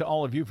producer. Thanks to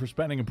all of you for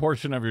spending a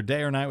portion of your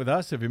day or night with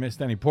us. If you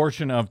missed any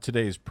portion of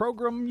today's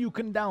program, you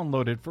can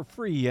download it for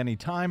free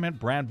anytime at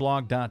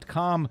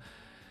bradblog.com.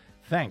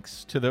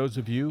 Thanks to those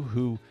of you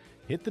who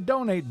hit the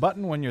donate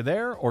button when you're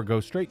there or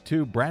go straight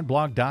to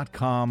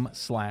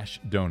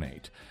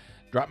bradblog.com/donate.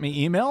 Drop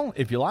me email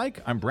if you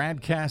like. I'm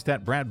BradCast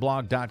at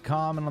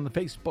bradblog.com, and on the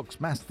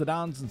Facebooks,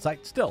 Mastodons, and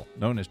sites still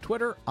known as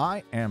Twitter,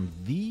 I am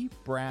the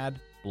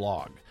Brad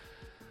Blog.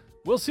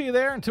 We'll see you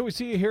there until we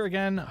see you here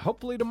again,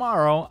 hopefully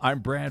tomorrow. I'm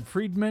Brad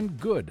Friedman.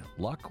 Good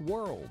luck,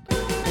 world.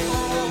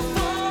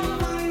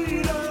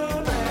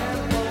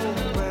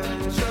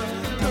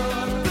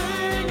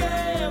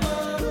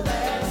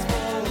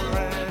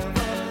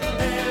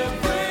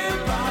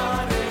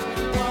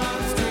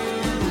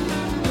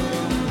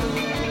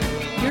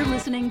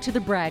 To the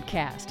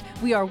BradCast.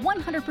 We are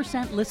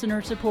 100%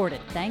 listener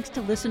supported, thanks to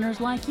listeners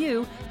like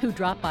you who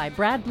drop by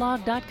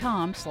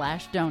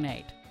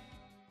bradblog.com/donate.